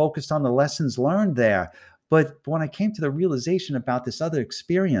just focused on the lessons learned there. But when I came to the realization about this other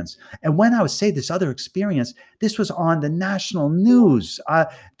experience, and when I would say this other experience, this was on the national news.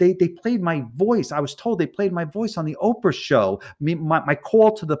 They played my voice. I was told they played my voice on the Oprah show, my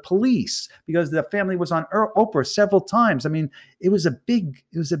call to the police, because the family was on Oprah several times. I mean, it was a big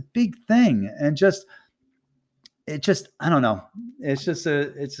thing. And I don't know. It's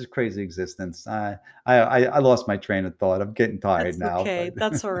a crazy existence. I lost my train of thought. I'm getting tired now. Okay,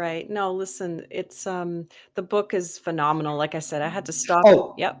 that's all right. No, listen, it's the book is phenomenal. Like I said, I had to stop.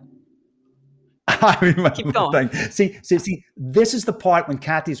 Oh, yep. I remember. Keep going. See, this is the part when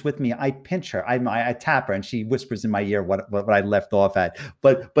Kathy's with me. I pinch her. I tap her, and she whispers in my ear what I left off at.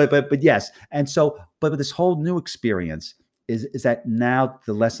 But yes, and so but this whole new experience is that now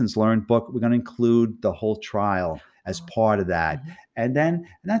the Lessons Learned book, we're going to include the whole trial as part of that. Mm-hmm. And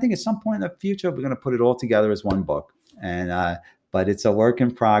I think at some point in the future, we're going to put it all together as one book. And but it's a work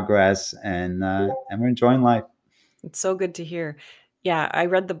in progress, and we're enjoying life. It's so good to hear. Yeah, I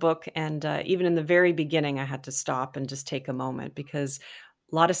read the book, and even in the very beginning, I had to stop and just take a moment, because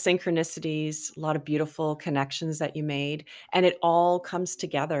a lot of synchronicities, a lot of beautiful connections that you made, and it all comes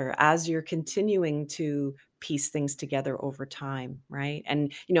together as you're continuing to piece things together over time, right?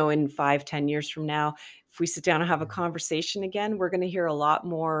 And, in 5-10 years from now, if we sit down and have a conversation again, we're going to hear a lot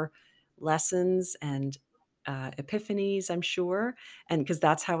more lessons and epiphanies, I'm sure, and because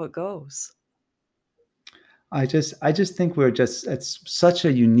that's how it goes. I just think it's such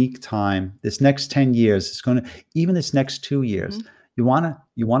a unique time. This next 10 years is even this next 2 years. Mm-hmm. You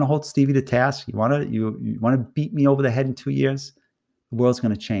want to hold Stevie to task. You want to beat me over the head in 2 years. The world's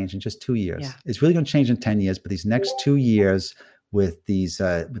going to change in just 2 years. Yeah. It's really going to change in 10 years, but these next 2 years with this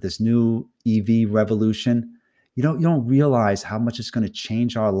new EV revolution, you don't realize how much it's going to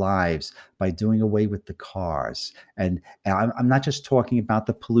change our lives by doing away with the cars. And I'm not just talking about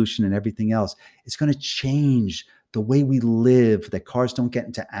the pollution and everything else. It's going to change the way we live, that cars don't get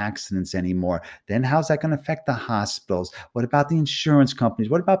into accidents anymore. Then how's that going to affect the hospitals? What about the insurance companies?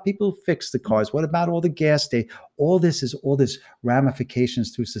 What about people who fix the cars? What about all the gas stations? All this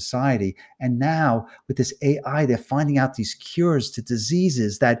ramifications through society. And now with this AI, they're finding out these cures to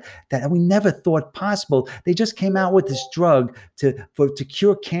diseases that we never thought possible. They just came out with this drug to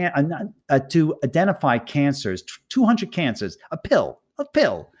cure to identify cancers, 200 cancers, a pill,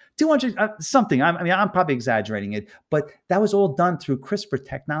 200 something. I'm probably exaggerating it, but that was all done through CRISPR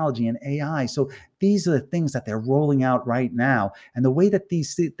technology and AI. So these are the things that they're rolling out right now. And the way that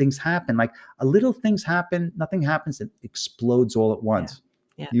these things happen, like a little things happen, nothing happens, it explodes all at once.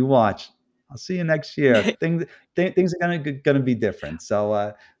 Yeah. You watch. I'll see you next year. Things are gonna be different.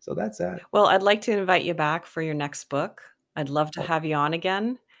 So that's that. Well, I'd like to invite you back for your next book. I'd love to have you on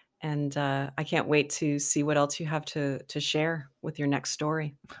again. And I can't wait to see what else you have to share with your next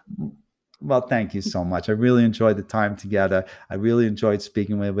story. Well, thank you so much. I really enjoyed the time together. I really enjoyed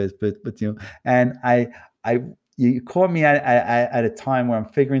speaking with you. And you caught me at a time where I'm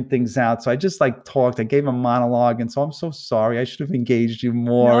figuring things out. So I just talked. I gave a monologue, and so I'm so sorry. I should have engaged you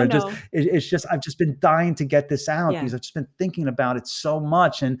more. No. It's just I've just been dying to get this out because I've just been thinking about it so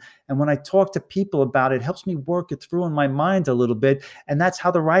much. And when I talk to people about it, it helps me work it through in my mind a little bit. And that's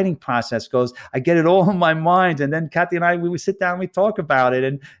how the writing process goes. I get it all in my mind, and then Kathy and I we sit down and we talk about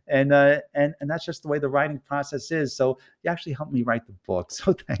it, and that's just the way the writing process is. So you actually helped me write the book.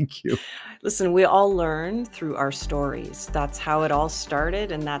 So thank you. Listen, we all learn through our stories. That's how it all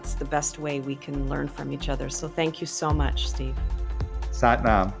started, and that's the best way we can learn from each other. So thank you so much, Steve. Sat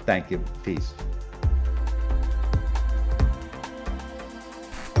Nam. Thank you. Peace.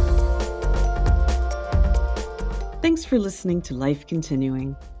 Thanks for listening to Life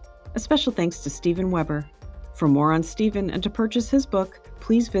Continuing. A special thanks to Steven Weber. For more on Steven and to purchase his book,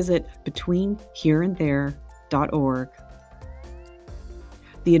 please visit betweenhereandthere.org.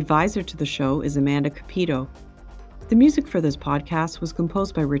 The advisor to the show is Amanda Capito. The music for this podcast was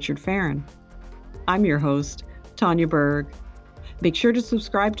composed by Richard Farron. I'm your host, Tanya Berg. Make sure to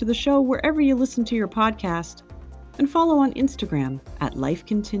subscribe to the show wherever you listen to your podcast, and follow on Instagram at Life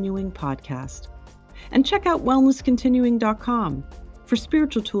Continuing Podcast. And check out wellnesscontinuing.com for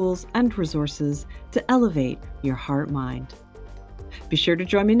spiritual tools and resources to elevate your heart-mind. Be sure to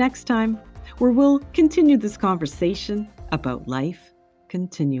join me next time, where we'll continue this conversation about life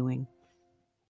continuing.